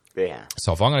 Yeah.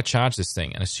 So if I'm going to charge this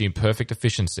thing and assume perfect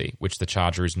efficiency, which the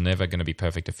charger is never going to be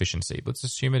perfect efficiency, let's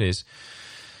assume it is,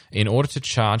 in order to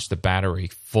charge the battery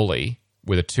fully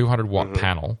with a 200 watt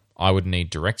panel, I would need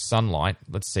direct sunlight.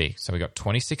 Let's see. So we got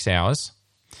 26 hours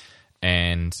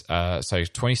and so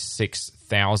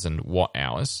 26,000 watt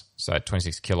hours. So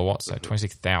 26 kilowatts, so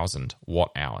 26,000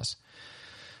 watt hours.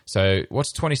 So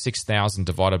what's 26,000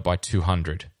 divided by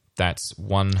 200? That's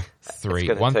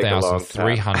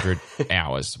 1,300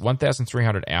 hours.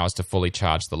 1,300 hours to fully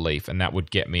charge the Leaf, and that would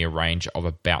get me a range of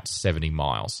about 70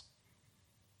 miles.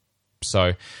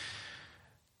 So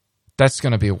that's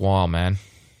going to be a while, man.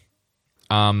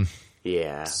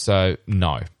 Yeah. So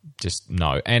no, just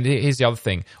no. And here's the other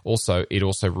thing. Also, it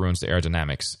also ruins the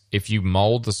aerodynamics. If you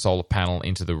mold the solar panel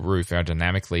into the roof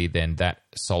aerodynamically, then that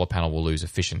solar panel will lose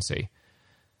efficiency.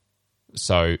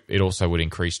 So it also would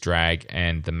increase drag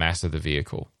and the mass of the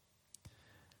vehicle.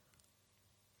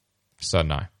 So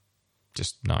no.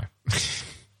 Just no.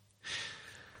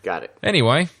 Got it.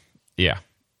 Anyway, yeah.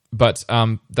 But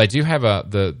they do have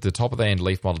the top of the end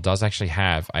Leaf model does actually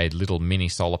have a little mini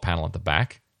solar panel at the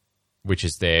back. which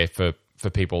is there for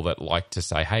people that like to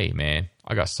say, hey, man,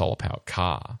 I got a solar-powered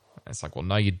car. And it's like, well,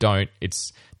 no, you don't.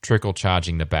 It's trickle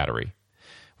charging the battery,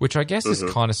 which I guess is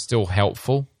kind of still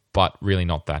helpful, but really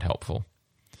not that helpful.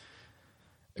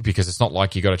 Because it's not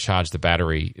like you got to charge the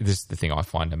battery. This is the thing I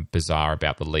find bizarre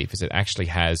about the Leaf, is it actually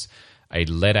has a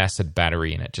lead-acid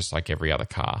battery in it, just like every other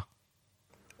car.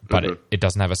 But it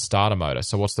doesn't have a starter motor.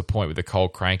 So what's the point with the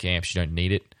cold crank amps? You don't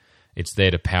need it. It's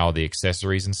there to power the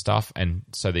accessories and stuff, and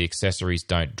so the accessories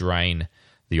don't drain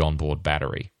the onboard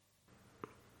battery.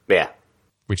 Yeah.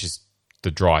 Which is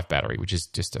the drive battery, which is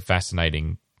just a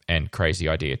fascinating and crazy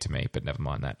idea to me, but never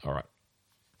mind that. All right.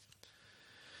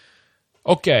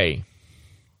 Okay.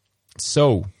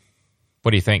 So,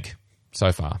 what do you think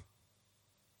so far?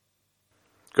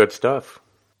 Good stuff.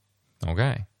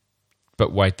 Okay.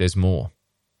 But wait, there's more.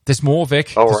 There's more,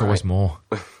 Vic. All there's right. always more.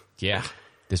 Yeah,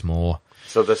 there's more.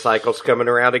 So the cycle's coming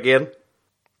around again?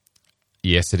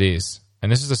 Yes, it is.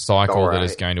 And this is a cycle All that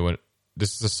is right. going to...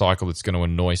 This is a cycle that's going to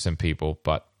annoy some people,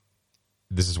 but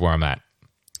this is where I'm at.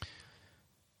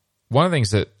 One of the things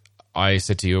that I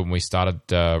said to you when we started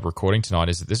recording tonight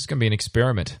is that this is going to be an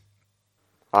experiment.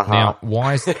 Now,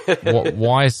 why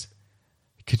is...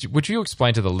 Would you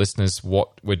explain to the listeners what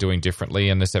we're doing differently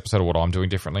in this episode, or what I'm doing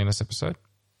differently in this episode?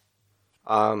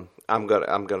 I'm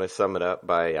gonna sum it up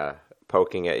by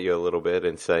poking at you a little bit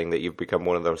and saying that you've become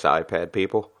one of those iPad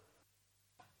people.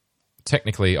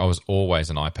 Technically, I was always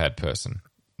an iPad person.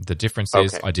 The difference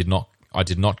is I did not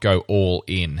go all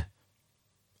in,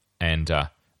 and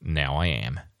now I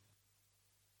am.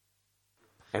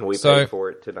 And we paid for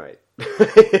it tonight.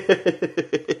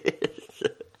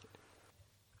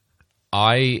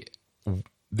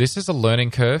 This is a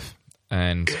learning curve,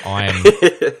 and I'm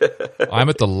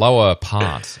at the lower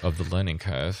part of the learning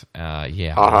curve.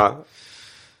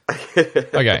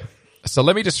 Okay, so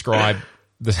let me describe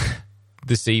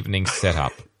this evening's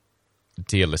setup,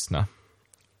 dear listener.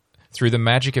 Through the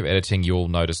magic of editing, you'll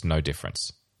notice no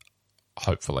difference.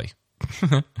 Hopefully.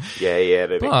 Yeah.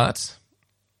 But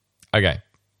okay,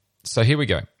 so here we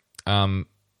go. I'm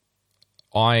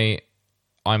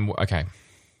okay.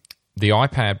 The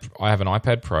iPad, I have an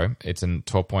iPad Pro. It's a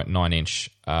 12.9 inch,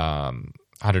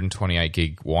 128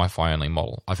 gig Wi-Fi only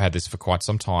model. I've had this for quite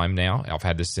some time now. I've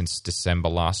had this since December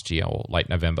last year, or late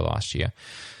November last year.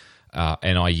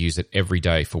 And I use it every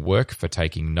day for work, for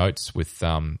taking notes with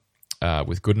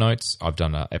GoodNotes. I've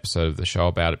done an episode of the show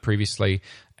about it previously,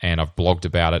 and I've blogged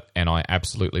about it, and I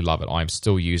absolutely love it. I'm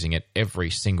still using it every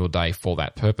single day for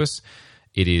that purpose.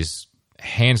 It is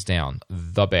hands down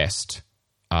the best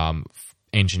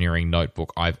engineering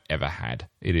notebook I've ever had.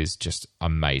 It is just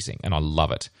amazing, and I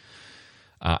love it.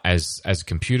 As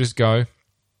computers go,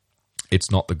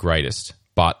 it's not the greatest,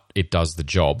 but it does the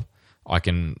job.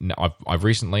 I've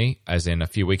recently, as in a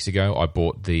few weeks ago, I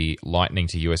bought the Lightning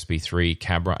to USB 3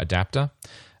 camera adapter,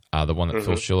 the one that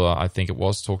Phil Schiller, I think it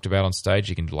was, talked about on stage.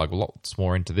 You can do like lots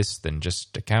more into this than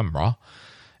just a camera,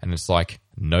 and it's like,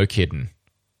 no kidding.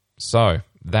 So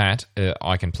that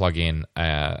I can plug in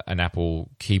an Apple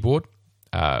keyboard,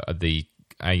 the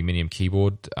aluminium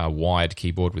keyboard, wired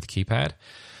keyboard with keypad,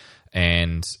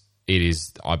 and it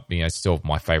is, it's still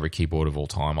my favorite keyboard of all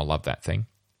time. I love that thing,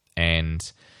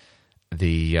 and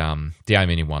the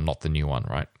aluminium one, not the new one,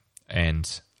 right?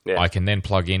 And I can then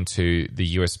plug into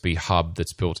the USB hub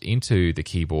that's built into the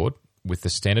keyboard with the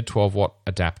standard 12-watt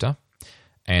adapter,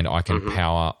 and I can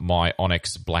power my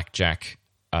Onyx Blackjack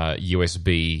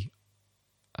USB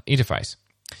interface.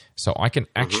 So I can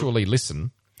actually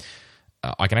listen.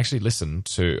 I can actually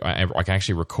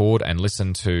record and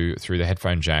listen to, through the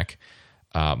headphone jack,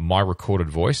 my recorded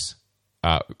voice,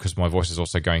 because my voice is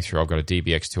also going through. I've got a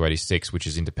DBX 286, which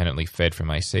is independently fed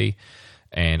from AC,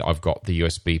 and I've got the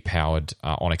USB powered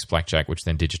Onyx Blackjack, which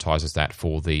then digitizes that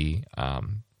for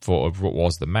what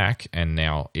was the Mac and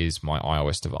now is my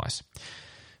iOS device,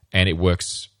 and it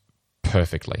works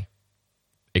perfectly,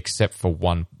 except for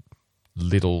one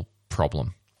little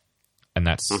problem, and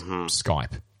that's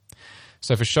Skype.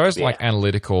 So for shows like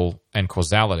Analytical and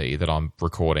Causality that I'm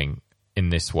recording in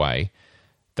this way,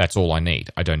 that's all I need.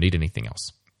 I don't need anything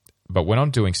else. But when I'm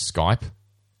doing Skype,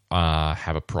 I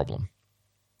have a problem.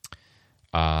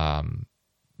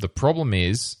 The problem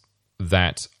is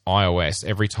that iOS,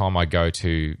 every time I go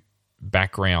to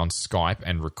background Skype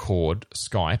and record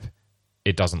Skype,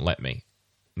 it doesn't let me.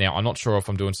 Now, I'm not sure if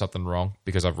I'm doing something wrong,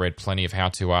 because I've read plenty of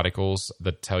how-to articles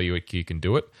that tell you you can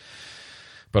do it.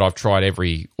 But I've tried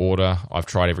every order, I've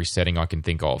tried every setting I can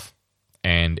think of,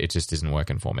 and it just isn't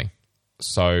working for me.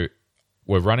 So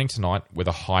we're running tonight with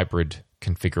a hybrid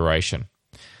configuration.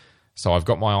 So I've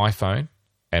got my iPhone,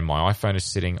 and my iPhone is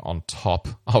sitting on top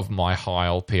of my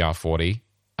Heil PR40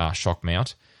 shock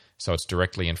mount. So it's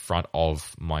directly in front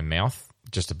of my mouth,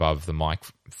 just above the mic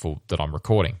that I'm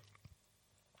recording.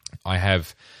 I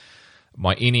have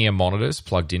my in-ear monitors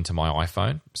plugged into my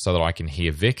iPhone so that I can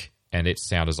hear Vic and its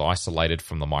sound is isolated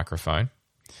from the microphone.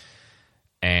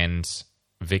 And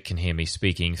Vic can hear me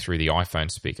speaking through the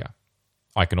iPhone speaker.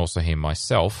 I can also hear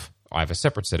myself. I have a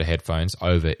separate set of headphones,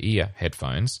 over-ear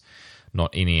headphones,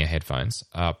 not in-ear headphones,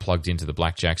 plugged into the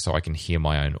Blackjack so I can hear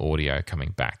my own audio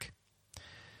coming back.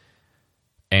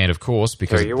 And of course,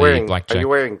 because Blackjack... Are you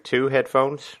wearing two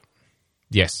headphones?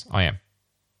 Yes, I am.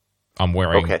 I'm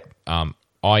wearing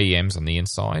IEMs on the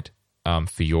inside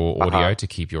for your audio to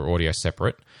keep your audio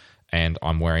separate, and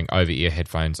I'm wearing over-ear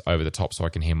headphones over the top so I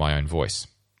can hear my own voice.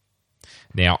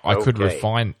 Now, I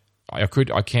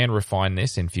can refine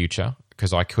this in future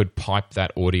because I could pipe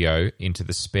that audio into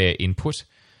the spare input,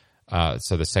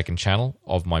 so the second channel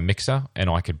of my mixer, and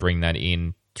I could bring that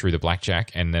in through the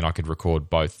Blackjack, and then I could record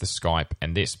both the Skype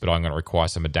and this, but I'm going to require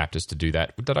some adapters to do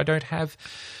that I don't have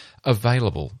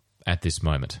available at this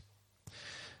moment.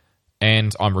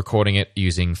 And I'm recording it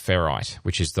using Ferrite,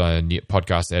 which is the new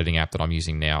podcast editing app that I'm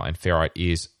using now, and Ferrite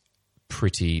is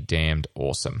pretty damned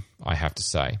awesome, I have to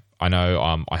say. I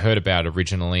know I heard about it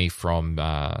originally from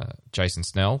Jason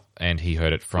Snell, and he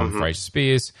heard it from Fraser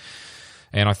Spears,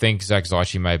 and I think Zach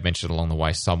Zaichi may have mentioned it along the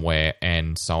way somewhere,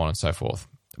 and so on and so forth.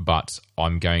 But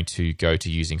I'm going to go to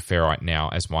using Ferrite now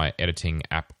as my editing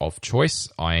app of choice.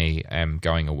 I am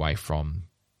going away from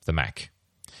the Mac.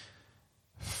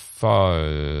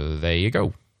 So there you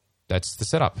go. That's the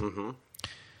setup. Mm-hmm.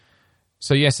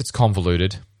 So yes, it's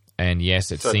convoluted, and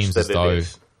yes, it seems as though...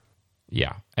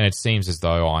 Yeah, and it seems as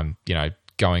though I'm,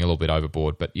 going a little bit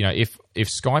overboard. But, if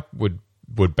Skype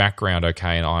would background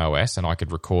okay in iOS and I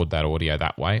could record that audio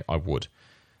that way, I would.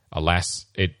 Alas,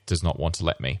 it does not want to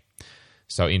let me.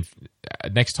 So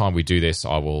next time we do this,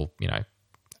 I will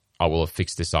have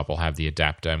fixed this up. I'll have the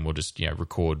adapter and we'll just,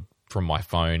 record from my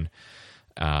phone.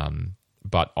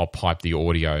 But I'll pipe the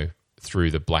audio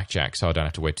through the Blackjack so I don't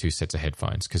have to wear two sets of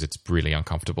headphones because it's really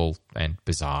uncomfortable and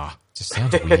bizarre. It just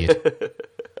sounds weird.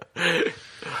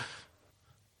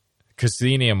 Because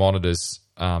the in-ear monitors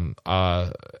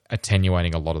are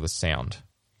attenuating a lot of the sound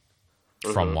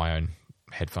from my own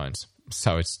headphones.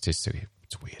 So it's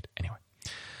weird. Anyway.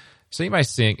 So you may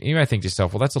think to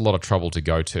yourself, well, that's a lot of trouble to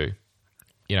go to,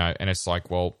 and it's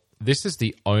like, well, this is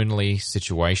the only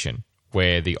situation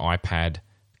where the iPad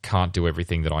can't do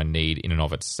everything that I need in and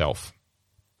of itself.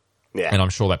 Yeah. And I'm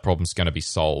sure that problem's going to be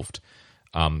solved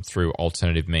through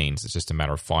alternative means. It's just a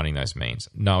matter of finding those means.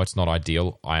 No, it's not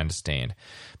ideal. I understand.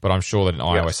 But I'm sure that in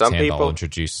iOS 10 they'll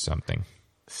introduce something.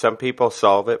 Some people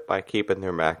solve it by keeping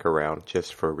their Mac around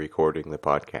just for recording the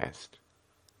podcast.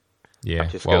 Yeah. I'm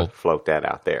just going to float that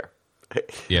out there.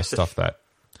 Yeah, stuff that.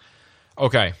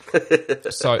 Okay.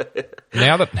 So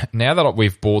now that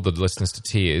we've bored the listeners to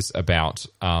tears about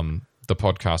the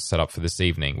podcast setup for this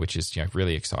evening, which is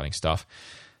really exciting stuff,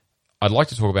 I'd like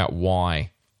to talk about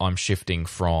why I'm shifting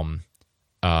from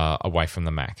away from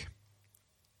the Mac.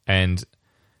 And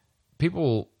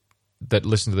people that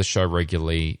listen to the show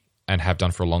regularly and have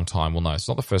done for a long time will know it's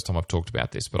not the first time I've talked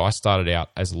about this, but I started out,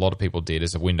 as a lot of people did,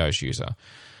 as a Windows user,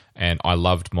 and I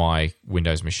loved my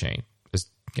Windows machine.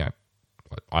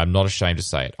 I'm not ashamed to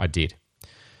say it. I did.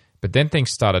 But then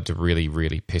things started to really,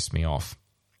 really piss me off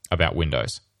about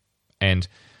Windows. And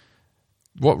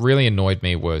what really annoyed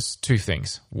me was two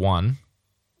things. One,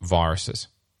 viruses.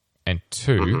 And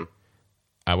two,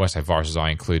 when I say viruses,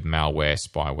 I include malware,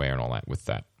 spyware, and all that with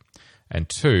that. And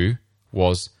two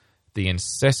was the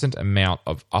incessant amount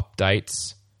of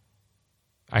updates.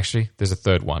 Actually, there's a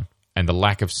third one. And the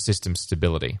lack of system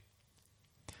stability.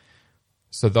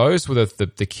 So those were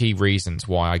the key reasons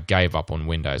why I gave up on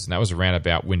Windows, and that was around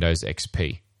about Windows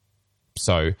XP.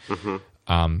 So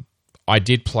I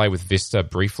did play with Vista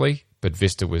briefly, but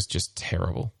Vista was just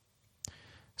terrible.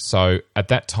 So at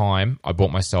that time, I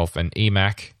bought myself an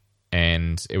eMac,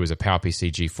 and it was a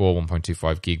PowerPC G4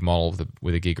 1.25 gig model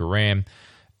with a gig of RAM,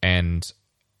 and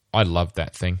I loved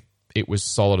that thing. It was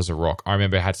solid as a rock. I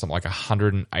remember it had something like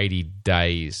 180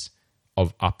 days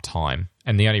of uptime,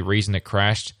 and the only reason it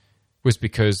crashed was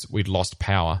because we'd lost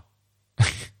power.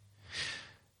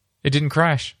 It didn't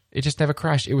crash. It just never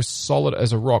crashed. It was solid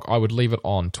as a rock. I would leave it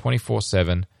on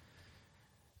 24/7,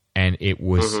 and it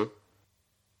was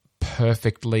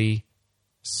perfectly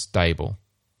stable.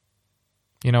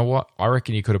 You know what? I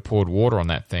reckon you could have poured water on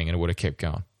that thing and it would have kept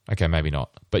going. Okay, maybe not.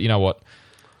 But you know what?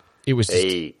 It was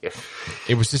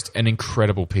just an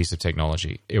incredible piece of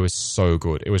technology. It was so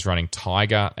good. It was running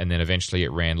Tiger, and then eventually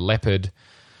it ran Leopard,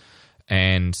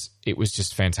 and it was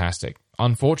just fantastic.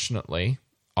 Unfortunately,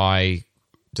 I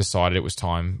decided it was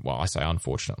time. Well, I say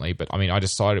unfortunately, but I mean, I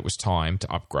decided it was time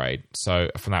to upgrade. So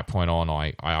from that point on,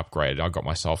 I upgraded. I got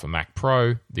myself a Mac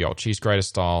Pro, the old cheese grater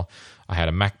style. I had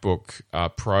a MacBook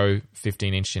Pro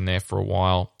 15-inch in there for a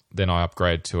while. Then I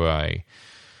upgraded to a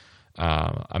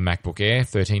MacBook Air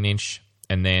 13-inch.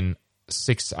 And then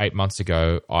 6-8 months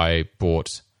ago, I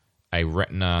bought a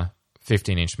Retina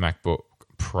 15-inch MacBook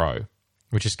Pro,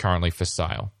 which is currently for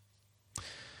sale.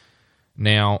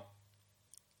 Now,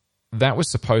 that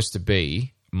was supposed to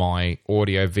be my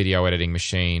audio video editing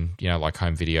machine, like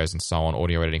home videos and so on,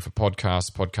 audio editing for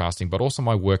podcasting, but also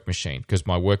my work machine, because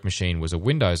my work machine was a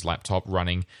Windows laptop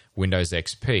running Windows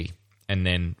XP, and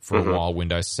then for a while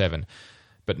Windows 7.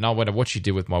 But no matter what you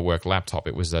did with my work laptop,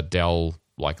 it was a Dell,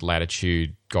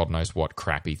 Latitude, God knows what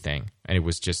crappy thing, and it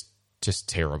was just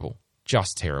terrible.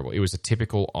 Just terrible. It was a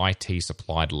typical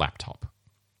IT-supplied laptop.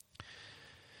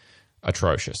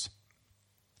 Atrocious.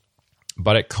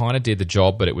 But it kind of did the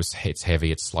job, but it's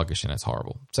heavy, it's sluggish, and it's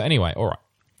horrible. So anyway, all right.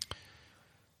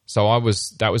 So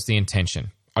that was the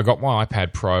intention. I got my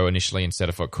iPad Pro initially and said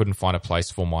if I couldn't find a place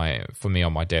for me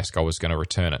on my desk, I was going to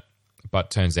return it.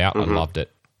 But turns out I loved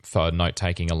it for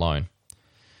note-taking alone.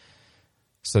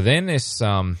 So then this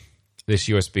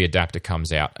USB adapter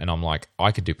comes out, and I'm like,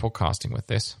 I could do podcasting with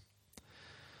this.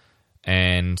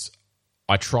 And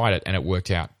I tried it, and it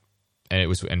worked out, and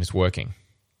it's working.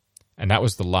 And that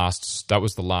was the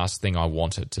last thing I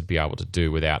wanted to be able to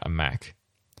do without a Mac.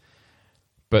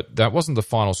 But that wasn't the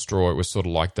final straw. It was sort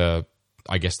of like the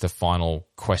final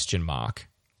question mark.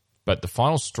 But the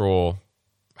final straw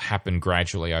happened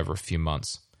gradually over a few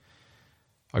months.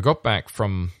 I got back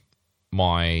from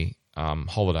my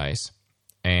holidays,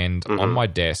 and on my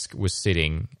desk was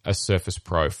sitting a Surface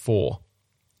Pro 4.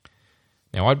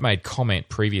 Now, I'd made comment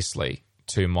previously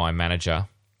to my manager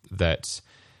that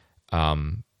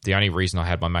the only reason I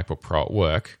had my MacBook Pro at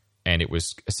work, and it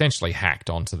was essentially hacked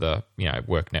onto the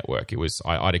work network.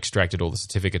 I'd extracted all the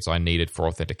certificates I needed for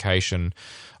authentication.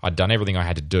 I'd done everything I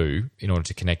had to do in order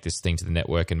to connect this thing to the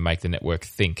network and make the network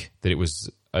think that it was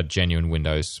a genuine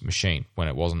Windows machine when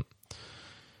it wasn't.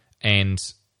 And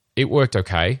it worked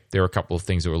okay. There were a couple of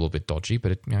things that were a little bit dodgy,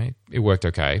 but it worked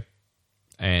okay.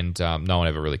 And no one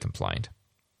ever really complained.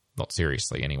 Not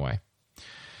seriously, anyway.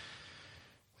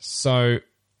 So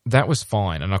that was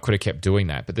fine, and I could have kept doing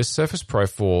that. But this Surface Pro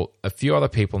 4, a few other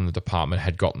people in the department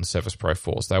had gotten Surface Pro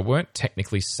 4s. They weren't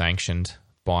technically sanctioned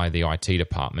by the IT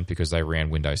department because they ran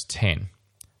Windows 10,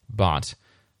 but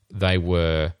they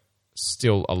were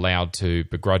still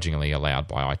begrudgingly allowed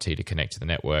by IT to connect to the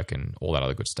network and all that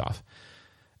other good stuff.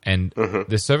 And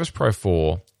the Surface Pro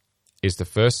 4 is the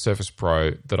first Surface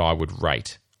Pro that I would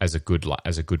rate as a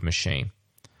good machine.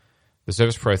 The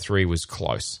Surface Pro 3 was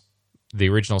close. The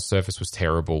original Surface was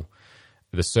terrible.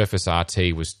 The Surface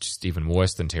RT was just even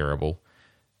worse than terrible.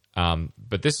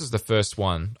 But this is the first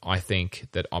one, I think,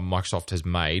 that Microsoft has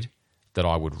made that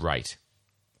I would rate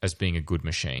as being a good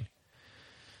machine.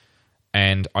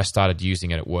 And I started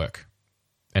using it at work,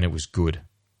 and it was good.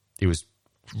 It was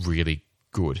really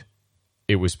good.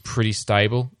 It was pretty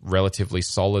stable, relatively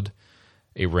solid.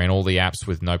 It ran all the apps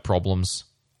with no problems.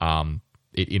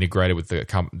 It integrated with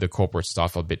the corporate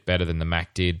stuff a bit better than the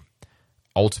Mac did.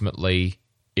 Ultimately,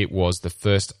 it was the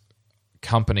first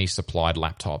company-supplied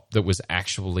laptop that was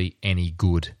actually any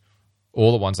good.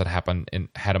 All the ones that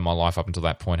had in my life up until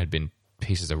that point had been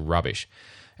pieces of rubbish.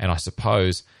 And I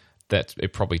suppose that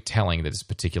it's probably telling that this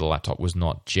particular laptop was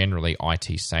not generally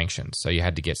IT sanctioned, so you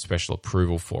had to get special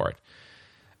approval for it.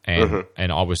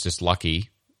 And I was just lucky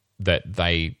that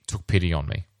they took pity on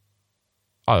me.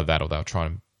 Either that or they were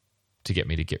trying to get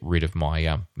me to get rid of my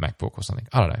MacBook or something.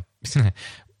 I don't know.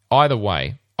 Either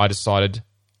way, I decided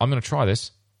I'm going to try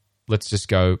this. Let's just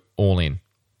go all in.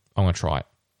 I'm going to try it.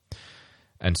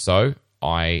 And so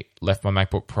I left my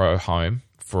MacBook Pro home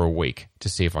for a week to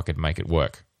see if I could make it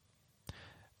work.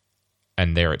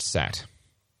 And there it sat.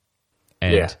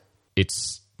 And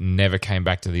it's never came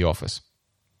back to the office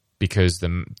because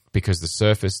the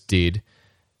Surface did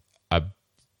a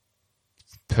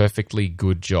perfectly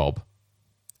good job.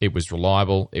 It was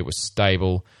reliable, it was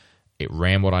stable, it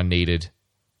ran what I needed,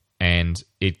 and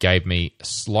it gave me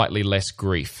slightly less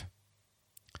grief.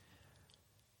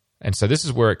 And so this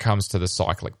is where it comes to the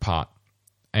Cyclic part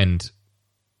and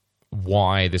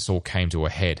why this all came to a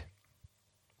head.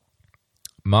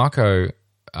 Marco,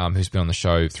 who's been on the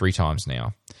show 3 times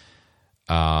now,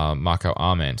 Marco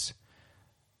Arment,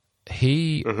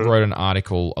 he wrote an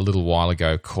article a little while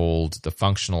ago called The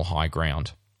Functional High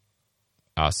Ground,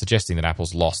 suggesting that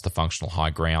Apple's lost the functional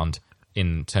high ground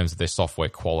in terms of their software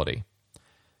quality.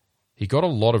 He got a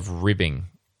lot of ribbing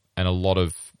and a lot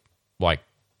of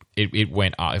it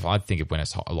went up. I think it went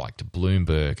as high, like to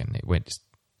Bloomberg, and it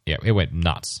went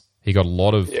nuts. He got a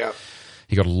lot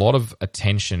of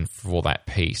attention for that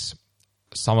piece.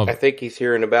 I think he's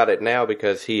hearing about it now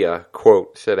because he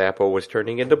quote said Apple was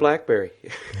turning into BlackBerry.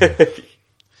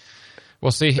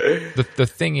 Well, see, the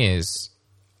thing is,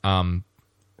 I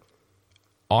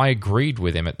agreed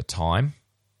with him at the time,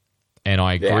 and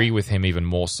I agree with him even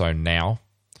more so now.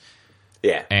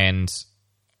 Yeah, and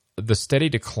the steady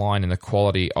decline in the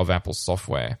quality of Apple's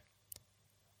software.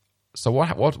 So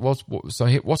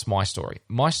what's my story?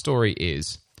 My story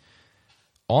is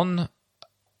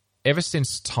ever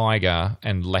since Tiger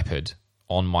and Leopard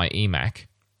on my eMac,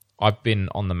 I've been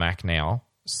on the Mac now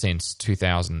since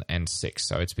 2006.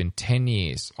 So it's been 10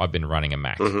 years I've been running a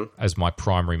Mac as my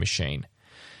primary machine.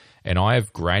 And I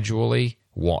have gradually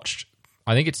watched,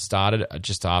 I think it started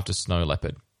just after Snow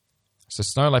Leopard. So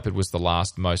Snow Leopard was the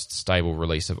last most stable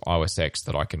release of OS X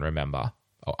that I can remember.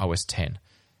 Oh, OS 10.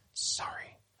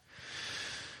 Sorry.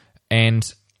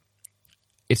 And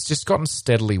it's just gotten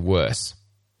steadily worse.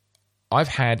 I've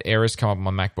had errors come up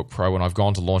on my MacBook Pro when I've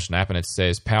gone to launch an app and it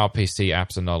says PowerPC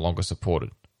apps are no longer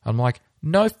supported. I'm like,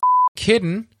 no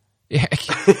kidding. Yeah.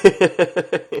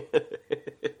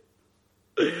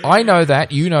 I know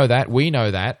that, you know that, we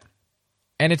know that.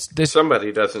 And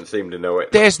somebody doesn't seem to know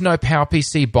it. There's no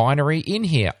PowerPC binary in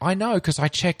here. I know because I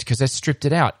checked because they stripped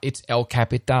it out. It's El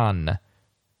Capitan.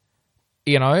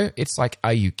 You know, it's like,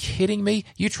 are you kidding me?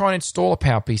 You try and install a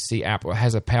PowerPC app or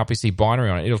has a PowerPC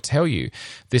binary on it, it'll tell you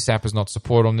this app is not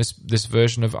supported on this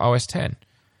version of OS 10.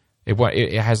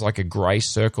 It has like a grey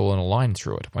circle and a line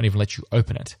through it. It won't even let you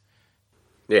open it.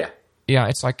 Yeah. Yeah,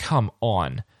 it's like, come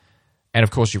on. And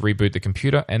of course, you reboot the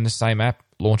computer and the same app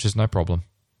launches no problem.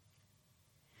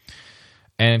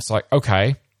 And it's like,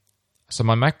 okay, so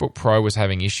my MacBook Pro was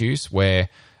having issues where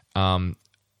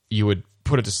you would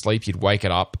put it to sleep, you'd wake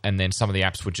it up, and then some of the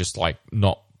apps would just like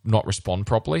not respond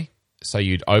properly. So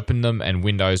you'd open them and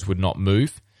Windows would not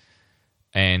move,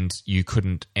 and you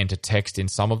couldn't enter text in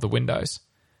some of the windows.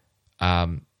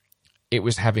 It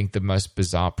was having the most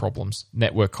bizarre problems.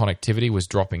 Network connectivity was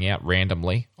dropping out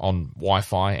randomly on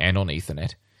Wi-Fi and on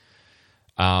Ethernet.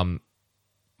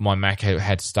 My Mac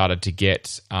had started to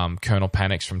get kernel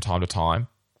panics from time to time.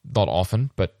 Not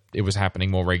often, but it was happening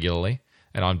more regularly.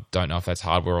 And I don't know if that's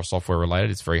hardware or software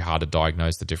related. It's very hard to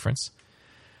diagnose the difference.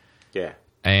 Yeah.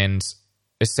 And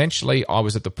essentially, I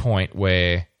was at the point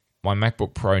where my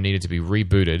MacBook Pro needed to be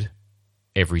rebooted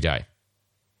every day.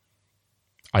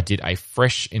 I did a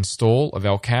fresh install of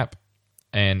El Cap,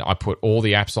 and I put all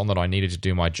the apps on that I needed to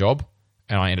do my job,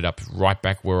 and I ended up right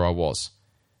back where I was.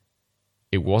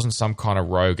 It wasn't some kind of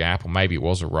rogue app, or maybe it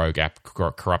was a rogue app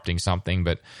corrupting something,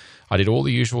 but I did all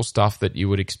the usual stuff that you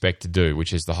would expect to do,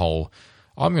 which is the whole,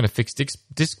 I'm going to fix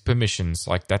disk permissions,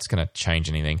 like that's going to change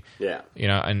anything. Yeah. You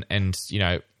know, and you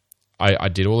know, I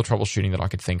did all the troubleshooting that I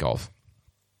could think of,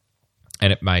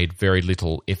 and it made very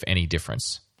little, if any,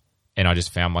 difference. And I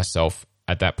just found myself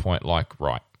at that point like,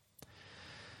 right,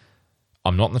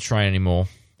 I'm not in the train anymore.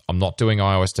 I'm not doing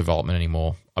iOS development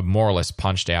anymore. I'm more or less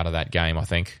punched out of that game, I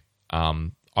think.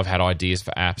 I've had ideas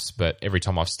for apps, but every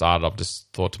time I've started, I've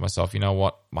just thought to myself, you know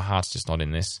what? My heart's just not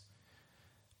in this.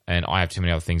 And I have too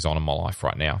many other things on in my life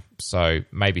right now. So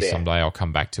maybe someday I'll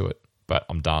come back to it, but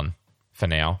I'm done for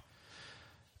now.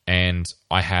 And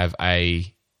I have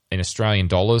in Australian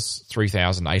dollars,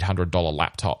 $3,800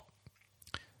 laptop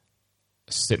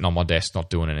sitting on my desk, not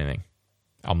doing anything.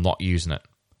 I'm not using it.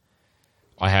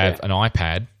 I have an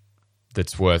iPad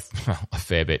that's worth a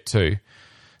fair bit too,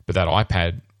 but that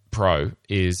iPad Pro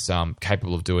is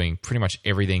capable of doing pretty much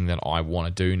everything that I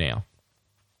want to do now.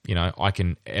 You know, I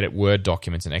can edit Word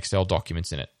documents and Excel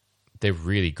documents in it. They're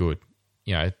really good.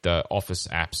 You know, the Office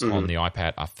apps on the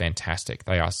iPad are fantastic.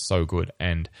 They are so good.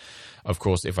 And, of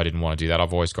course, if I didn't want to do that,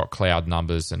 I've always got Cloud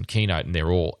Numbers and Keynote, and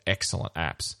they're all excellent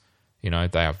apps. You know,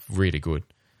 they are really good.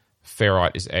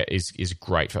 Ferrite is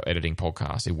great for editing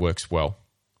podcasts. It works well.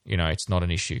 You know, it's not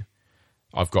an issue.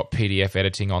 I've got PDF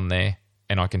editing on there,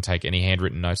 and I can take any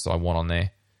handwritten notes that I want on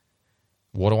there.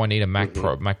 What do I need a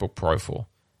MacBook Pro for?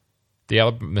 The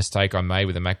other mistake I made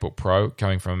with a MacBook Pro,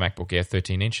 coming from a MacBook Air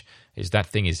 13-inch, is that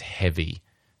thing is heavy.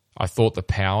 I thought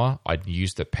I'd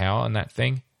use the power in that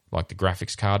thing, like the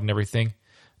graphics card and everything.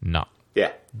 No.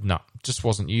 Yeah. No, just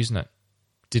wasn't using it.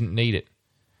 Didn't need it.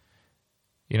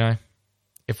 You know,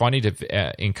 if I need to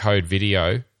encode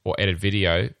video or edit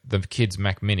video, the kid's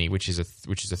Mac Mini, which is a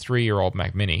 3-year-old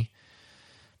Mac Mini,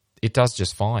 it does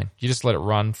just fine. You just let it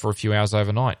run for a few hours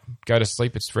overnight. Go to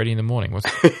sleep, it's ready in the morning.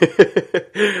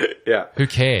 Yeah. Who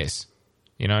cares?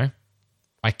 You know?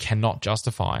 I cannot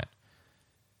justify it.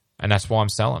 And that's why I'm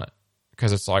selling it.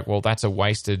 because it's like, well, that's a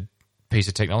wasted piece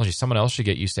of technology. Someone else should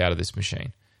get use out of this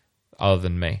machine other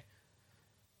than me.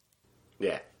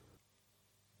 Yeah.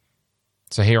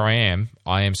 So here I am.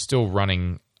 I am still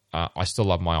running. I still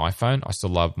love my iPhone. I still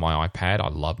love my iPad. I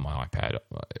love my iPad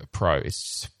Pro. It's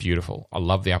just beautiful. I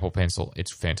love the Apple Pencil.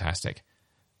 It's fantastic.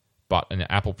 But in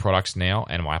Apple products now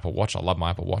and my Apple Watch, I love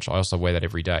my Apple Watch. I also wear that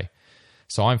every day.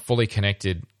 So I'm fully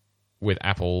connected with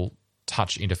Apple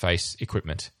Touch interface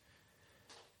equipment.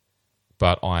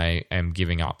 But I am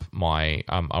giving up my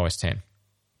OS 10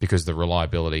 because the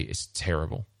reliability is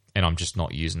terrible and I'm just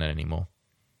not using it anymore.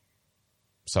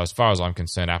 So as far as I'm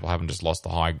concerned, Apple haven't just lost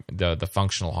the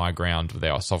functional high ground with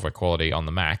their software quality on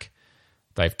the Mac.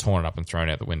 They've torn it up and thrown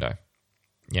it out the window.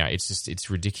 Yeah, it's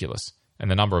ridiculous.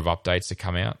 And the number of updates that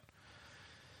come out,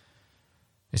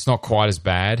 it's not quite as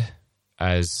bad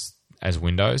as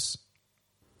Windows.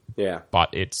 Yeah. But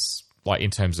it's like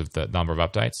in terms of the number of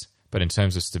updates. But in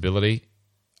terms of stability,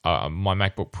 my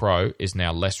MacBook Pro is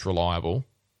now less reliable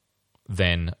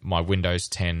than my Windows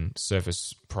 10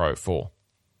 Surface Pro 4.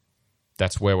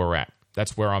 That's where we're at.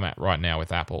 That's where I'm at right now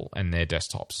with Apple and their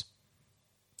desktops.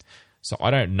 So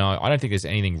I don't know. I don't think there's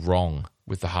anything wrong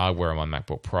with the hardware on my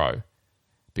MacBook Pro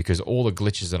because all the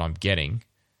glitches that I'm getting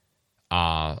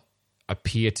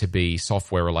appear to be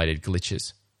software-related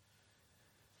glitches.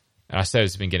 And I said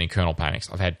it's been getting kernel panics.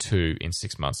 I've had 2 in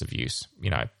 6 months of use.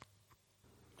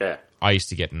 Yeah. I used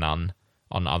to get none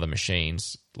on other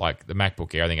machines. Like the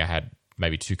MacBook Air, I think I had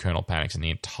maybe 2 kernel panics, and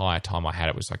the entire time I had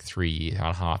it was like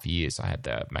 3.5 years I had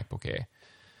the MacBook Air.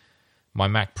 My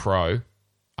Mac Pro,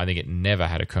 I think it never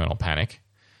had a kernel panic,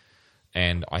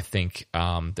 and I think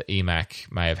the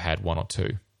eMac may have had 1 or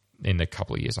 2 in the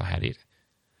couple of years I had it.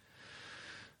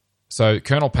 So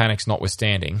kernel panics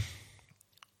notwithstanding,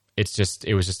 it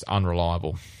was just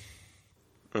unreliable.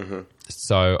 Mm-hmm.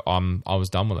 So I was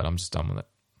done with it. I'm just done with it.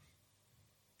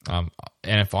 And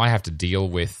if I have to deal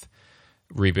with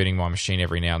rebooting my machine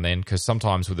every now and then, because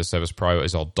sometimes with the Surface Pro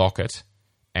is I'll dock it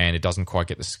and it doesn't quite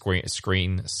get the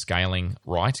screen scaling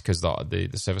right because the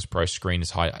Surface Pro screen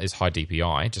is high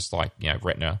DPI, just like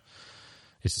Retina.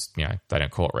 It's just they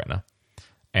don't call it Retina.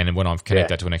 And when I've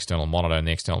connected that to an external monitor, and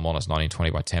the external monitor is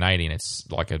 1920 by 1080, and it's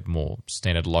like a more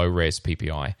standard low res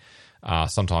PPI,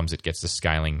 sometimes it gets the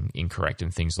scaling incorrect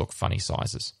and things look funny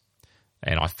sizes.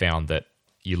 And I found that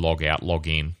you log out, log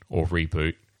in, or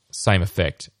reboot, same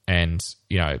effect, and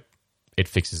it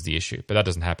fixes the issue. But that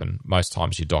doesn't happen. Most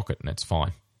times you dock it and it's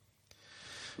fine.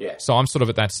 Yeah. So I'm sort of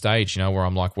at that stage, where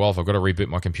I'm like, well, if I've got to reboot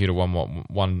my computer one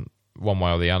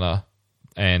way or the other,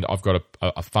 and I've got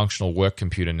a functional work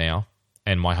computer now,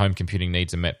 and my home computing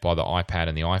needs are met by the iPad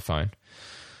and the iPhone,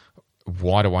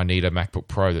 why do I need a MacBook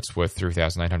Pro that's worth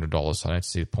 $3,800? I don't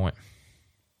see the point.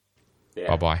 Yeah.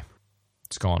 Bye-bye.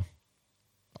 It's gone.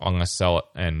 I'm going to sell it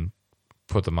and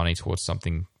put the money towards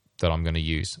something that I'm going to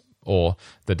use, or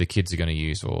that the kids are going to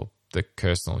use, or the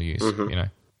Kirsten will use. Mm-hmm.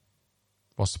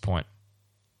 What's the point?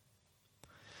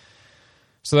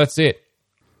 So that's it.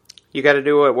 You got to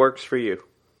do what works for you.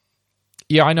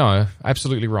 Yeah, I know.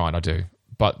 Absolutely right, I do.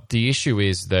 But the issue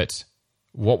is that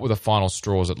what were the final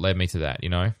straws that led me to that,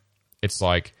 It's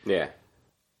like... Yeah.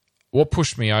 What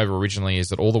pushed me over originally is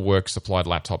that all the work-supplied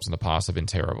laptops in the past have been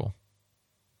terrible.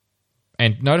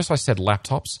 And notice I said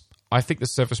laptops. I think the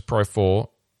Surface Pro 4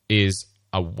 is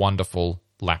a wonderful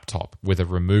laptop with a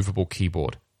removable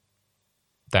keyboard.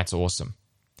 That's awesome.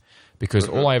 Because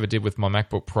all I ever did with my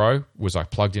MacBook Pro was I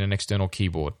plugged in an external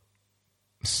keyboard.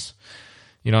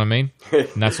 You know what I mean? And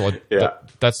that's all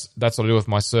that's what I do with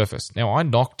my Surface. Now, I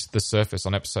knocked the Surface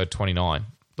on episode 29.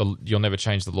 You'll never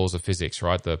change the laws of physics,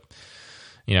 right?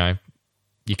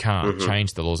 You can't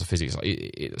change the laws of physics.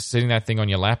 Sitting that thing on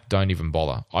your lap, don't even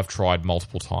bother. I've tried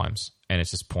multiple times, and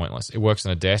it's just pointless. It works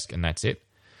on a desk, and that's it.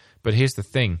 But here's the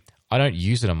thing. I don't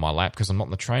use it on my lap because I'm not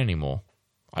on the train anymore.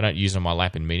 I don't use it on my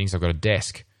lap in meetings. I've got a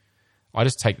desk. I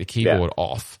just take the keyboard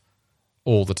off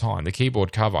all the time. The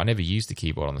keyboard cover, I never use the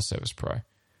keyboard on the Surface Pro.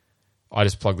 I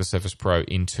just plug the Surface Pro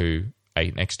into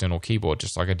an external keyboard,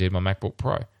 just like I did my MacBook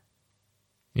Pro.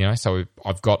 So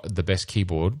I've got the best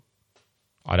keyboard.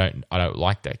 I don't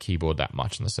like that keyboard that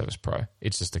much on the Surface Pro.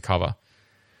 It's just a cover.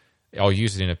 I'll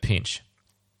use it in a pinch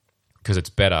because it's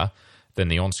better than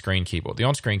the on-screen keyboard. The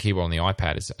on-screen keyboard on the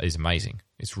iPad is amazing.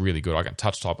 It's really good. I can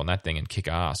touch type on that thing and kick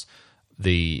ass.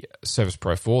 The Surface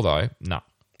Pro 4 though, no.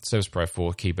 Surface Pro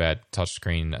 4 keypad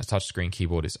touchscreen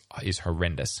keyboard is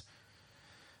horrendous.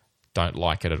 Don't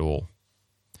like it at all.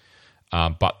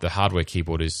 But the hardware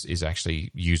keyboard is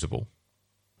actually usable.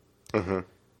 Mm-hmm.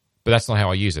 But that's not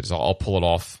how I use it. So I'll pull it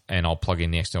off and I'll plug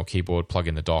in the external keyboard, plug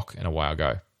in the dock, and away I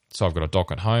go. So I've got a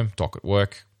dock at home, dock at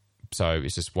work. So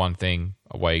it's just one thing,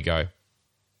 away you go.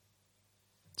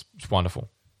 It's wonderful.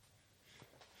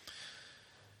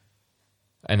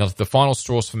 And the final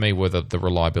straws for me were the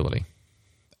reliability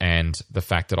and the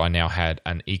fact that I now had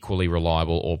an equally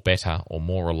reliable or better or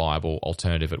more reliable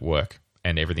alternative at work,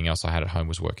 and everything else I had at home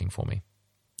was working for me.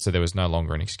 So there was no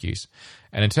longer an excuse.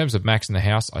 And in terms of Macs in the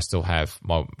house, I still have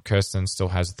Kirsten still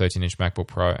has a 13-inch MacBook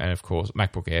Pro, and of course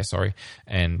MacBook Air,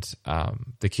 and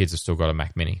the kids have still got a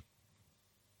Mac Mini.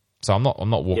 So I'm not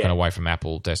walking away from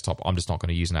Apple desktop. I'm just not going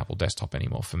to use an Apple desktop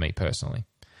anymore for me personally.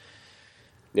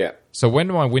 Yeah. So when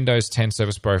my Windows 10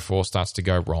 Surface Pro 4 starts to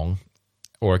go wrong,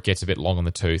 or it gets a bit long on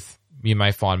the tooth, you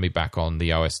may find me back on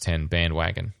the OS 10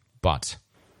 bandwagon. But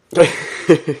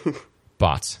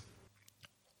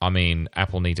I mean,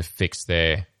 Apple need to fix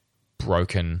their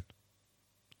broken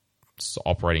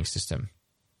operating system,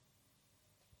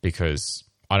 because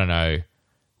I don't know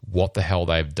what the hell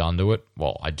they've done to it.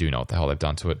 Well, I do know what the hell they've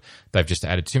done to it. They've just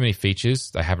added too many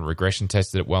features. They haven't regression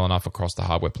tested it well enough across the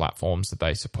hardware platforms that they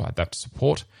have to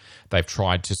support. They've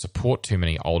tried to support too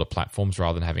many older platforms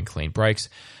rather than having clean breaks.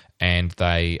 And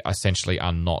they essentially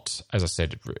are not, as I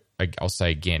said, I'll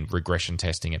say again, regression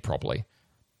testing it properly.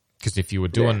 Because if you were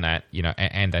doing that,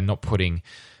 and they're not putting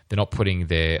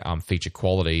their feature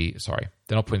quality,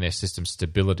 they're not putting their system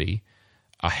stability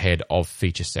ahead of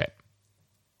feature set,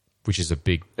 which is a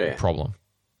big problem.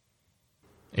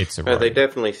 They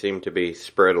definitely seem to be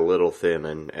spread a little thin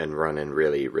and running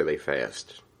really, really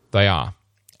fast. They are.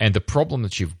 And the problem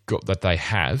that they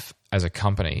have as a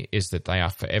company is that they are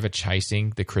forever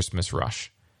chasing the Christmas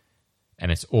rush.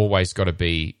 And it's always got to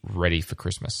be ready for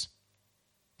Christmas.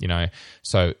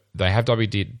 So they have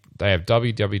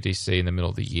WWDC in the middle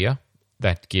of the year.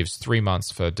 That gives 3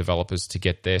 months for developers to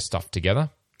get their stuff together.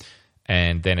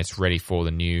 And then it's ready for the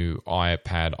new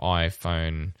iPad,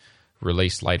 iPhone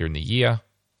release later in the year.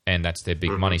 And that's their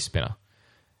big money spinner.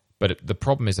 But the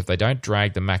problem is if they don't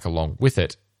drag the Mac along with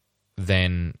it,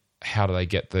 then how do they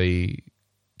get the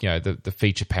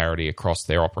feature parity across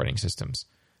their operating systems?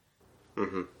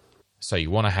 Mm-hmm. So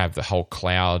you want to have the whole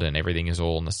cloud and everything is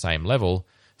all on the same level,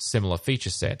 similar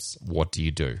feature sets. What do? You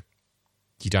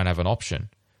don't have an option.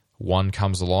 One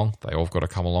comes along, they all got to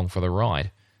come along for the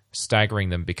ride. Staggering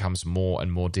them becomes more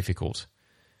and more difficult.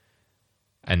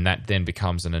 And that then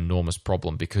becomes an enormous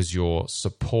problem because your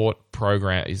support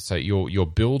program, so your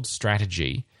build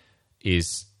strategy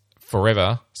is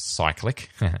forever cyclic.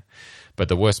 But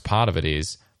the worst part of it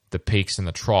is the peaks and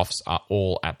the troughs are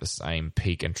all at the same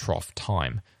peak and trough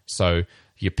time. So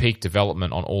your peak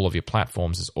development on all of your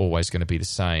platforms is always going to be the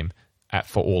same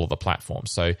for all of the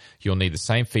platforms. So you'll need the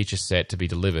same feature set to be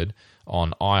delivered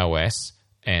on iOS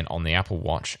and on the Apple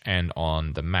Watch and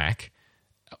on the Mac,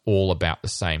 all about the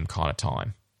same kind of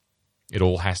time. It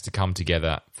all has to come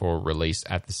together for a release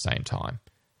at the same time.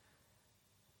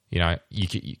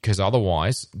 Because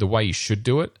otherwise, the way you should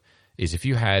do it is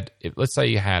let's say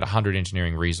you had 100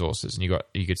 engineering resources and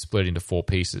you could split it into 4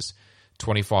 pieces.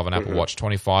 25 on Apple Watch,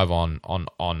 25 on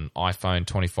iPhone,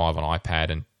 25 on iPad,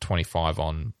 and 25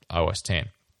 on OS 10.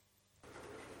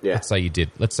 Yeah. Let's say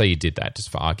you did that,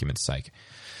 just for argument's sake.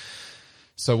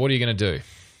 So what are you going to do?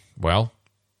 Well,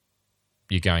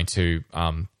 you're going to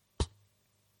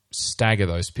stagger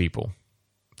those people.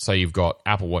 So you've got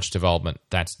Apple Watch development,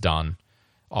 that's done.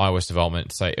 iOS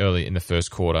development, say early in the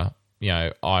first quarter.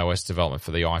 iOS development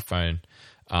for the iPhone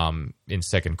in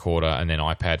second quarter, and then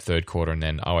iPad third quarter, and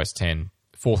then OS 10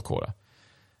 fourth quarter.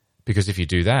 Because if you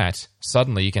do that,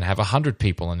 suddenly you can have 100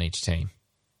 people on each team.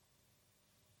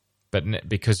 But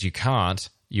because you can't,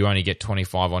 you only get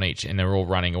 25 on each, and they're all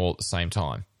running all at the same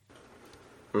time.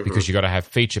 Mm-hmm. Because you've got to have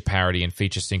feature parity and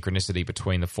feature synchronicity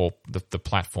between the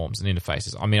platforms and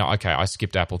interfaces. I mean, okay, I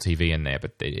skipped Apple TV in there,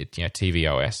 but TV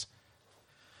OS.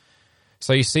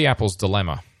 So you see Apple's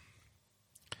dilemma.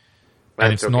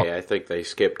 And that's okay. I think they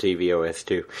skipped tvOS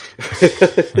too.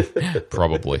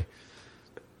 Probably.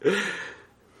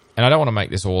 And I don't want to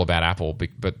make this all about Apple,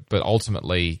 but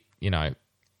ultimately,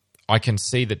 I can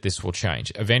see that this will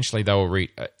change. Eventually, they'll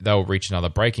reach another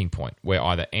breaking point where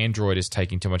either Android is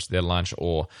taking too much of their lunch,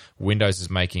 or Windows is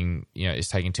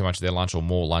taking too much of their lunch, or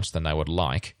more lunch than they would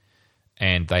like,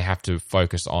 and they have to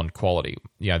focus on quality.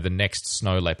 The next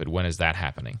Snow Leopard, when is that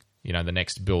happening? The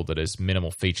next build that is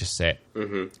minimal feature set,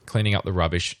 cleaning up the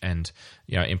rubbish, and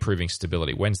improving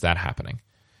stability. When's that happening?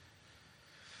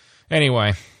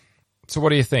 Anyway, so what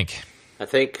do you think? I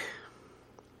think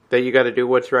that you got to do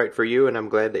what's right for you, and I'm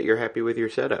glad that you're happy with your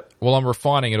setup. Well, I'm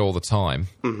refining it all the time,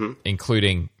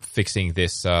 including fixing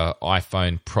this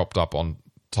iPhone propped up on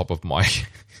top of my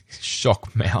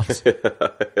shock mount.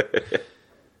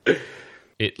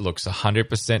 It looks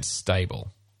 100%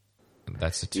 stable.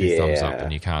 That's a 2 thumbs up,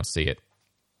 and you can't see it.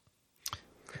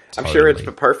 I'm sure it's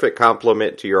the perfect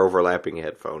complement to your overlapping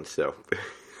headphones. So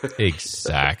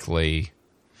exactly.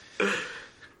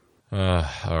 All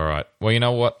right. Well, you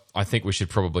know what? I think we should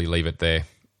probably leave it there.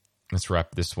 Let's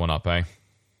wrap this one up, eh?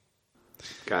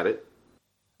 Got it.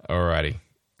 Alrighty.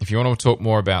 If you want to talk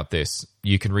more about this,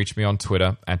 you can reach me on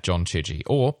Twitter at John Chidgey,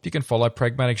 or you can follow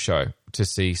Pragmatic Show to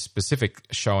see specific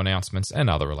show announcements and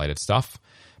other related stuff.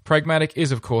 Pragmatic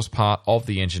is, of course, part of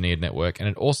the Engineered Network, and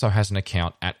it also has an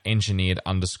account at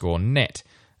engineered_net,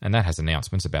 and that has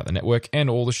announcements about the network and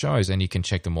all the shows, and you can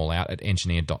check them all out at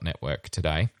engineered.network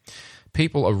today.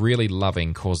 People are really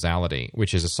loving Causality,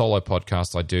 which is a solo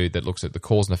podcast I do that looks at the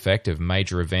cause and effect of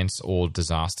major events or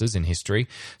disasters in history.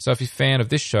 So if you're a fan of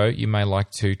this show, you may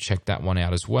like to check that one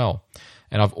out as well.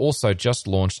 And I've also just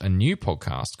launched a new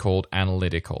podcast called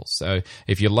Analytical. So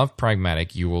if you love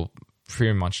Pragmatic, you will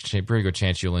pretty good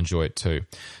chance you'll enjoy it too.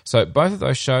 So both of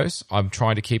those shows, I'm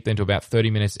trying to keep them to about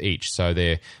 30 minutes each, so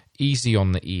they're easy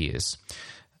on the ears.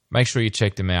 Make sure you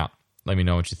check them out. Let me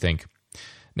know what you think.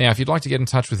 Now, if you'd like to get in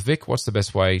touch with Vic, what's the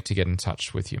best way to get in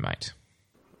touch with you, mate?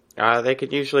 They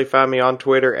can usually find me on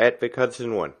Twitter at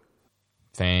VicHudson1.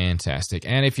 Fantastic.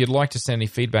 And if you'd like to send any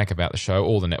feedback about the show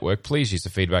or the network, please use the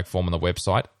feedback form on the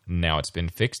website. Now it's been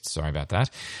fixed. Sorry about that.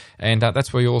 And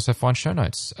that's where you'll also find show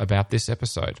notes about this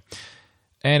episode.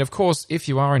 And, of course, if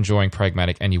you are enjoying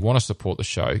Pragmatic and you want to support the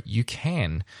show, you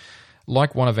can.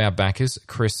 Like one of our backers,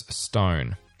 Chris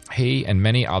Stone. He and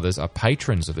many others are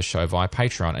patrons of the show via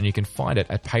Patreon, and you can find it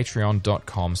at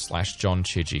patreon.com/John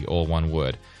Chidgey, all one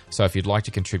word. So if you'd like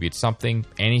to contribute something,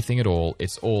 anything at all,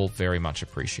 it's all very much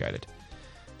appreciated.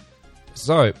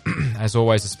 So, as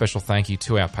always, a special thank you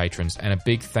to our patrons, and a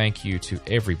big thank you to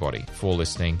everybody for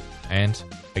listening. And,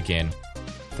 again,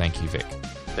 thank you, Vic.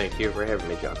 Thank you for having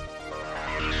me, John.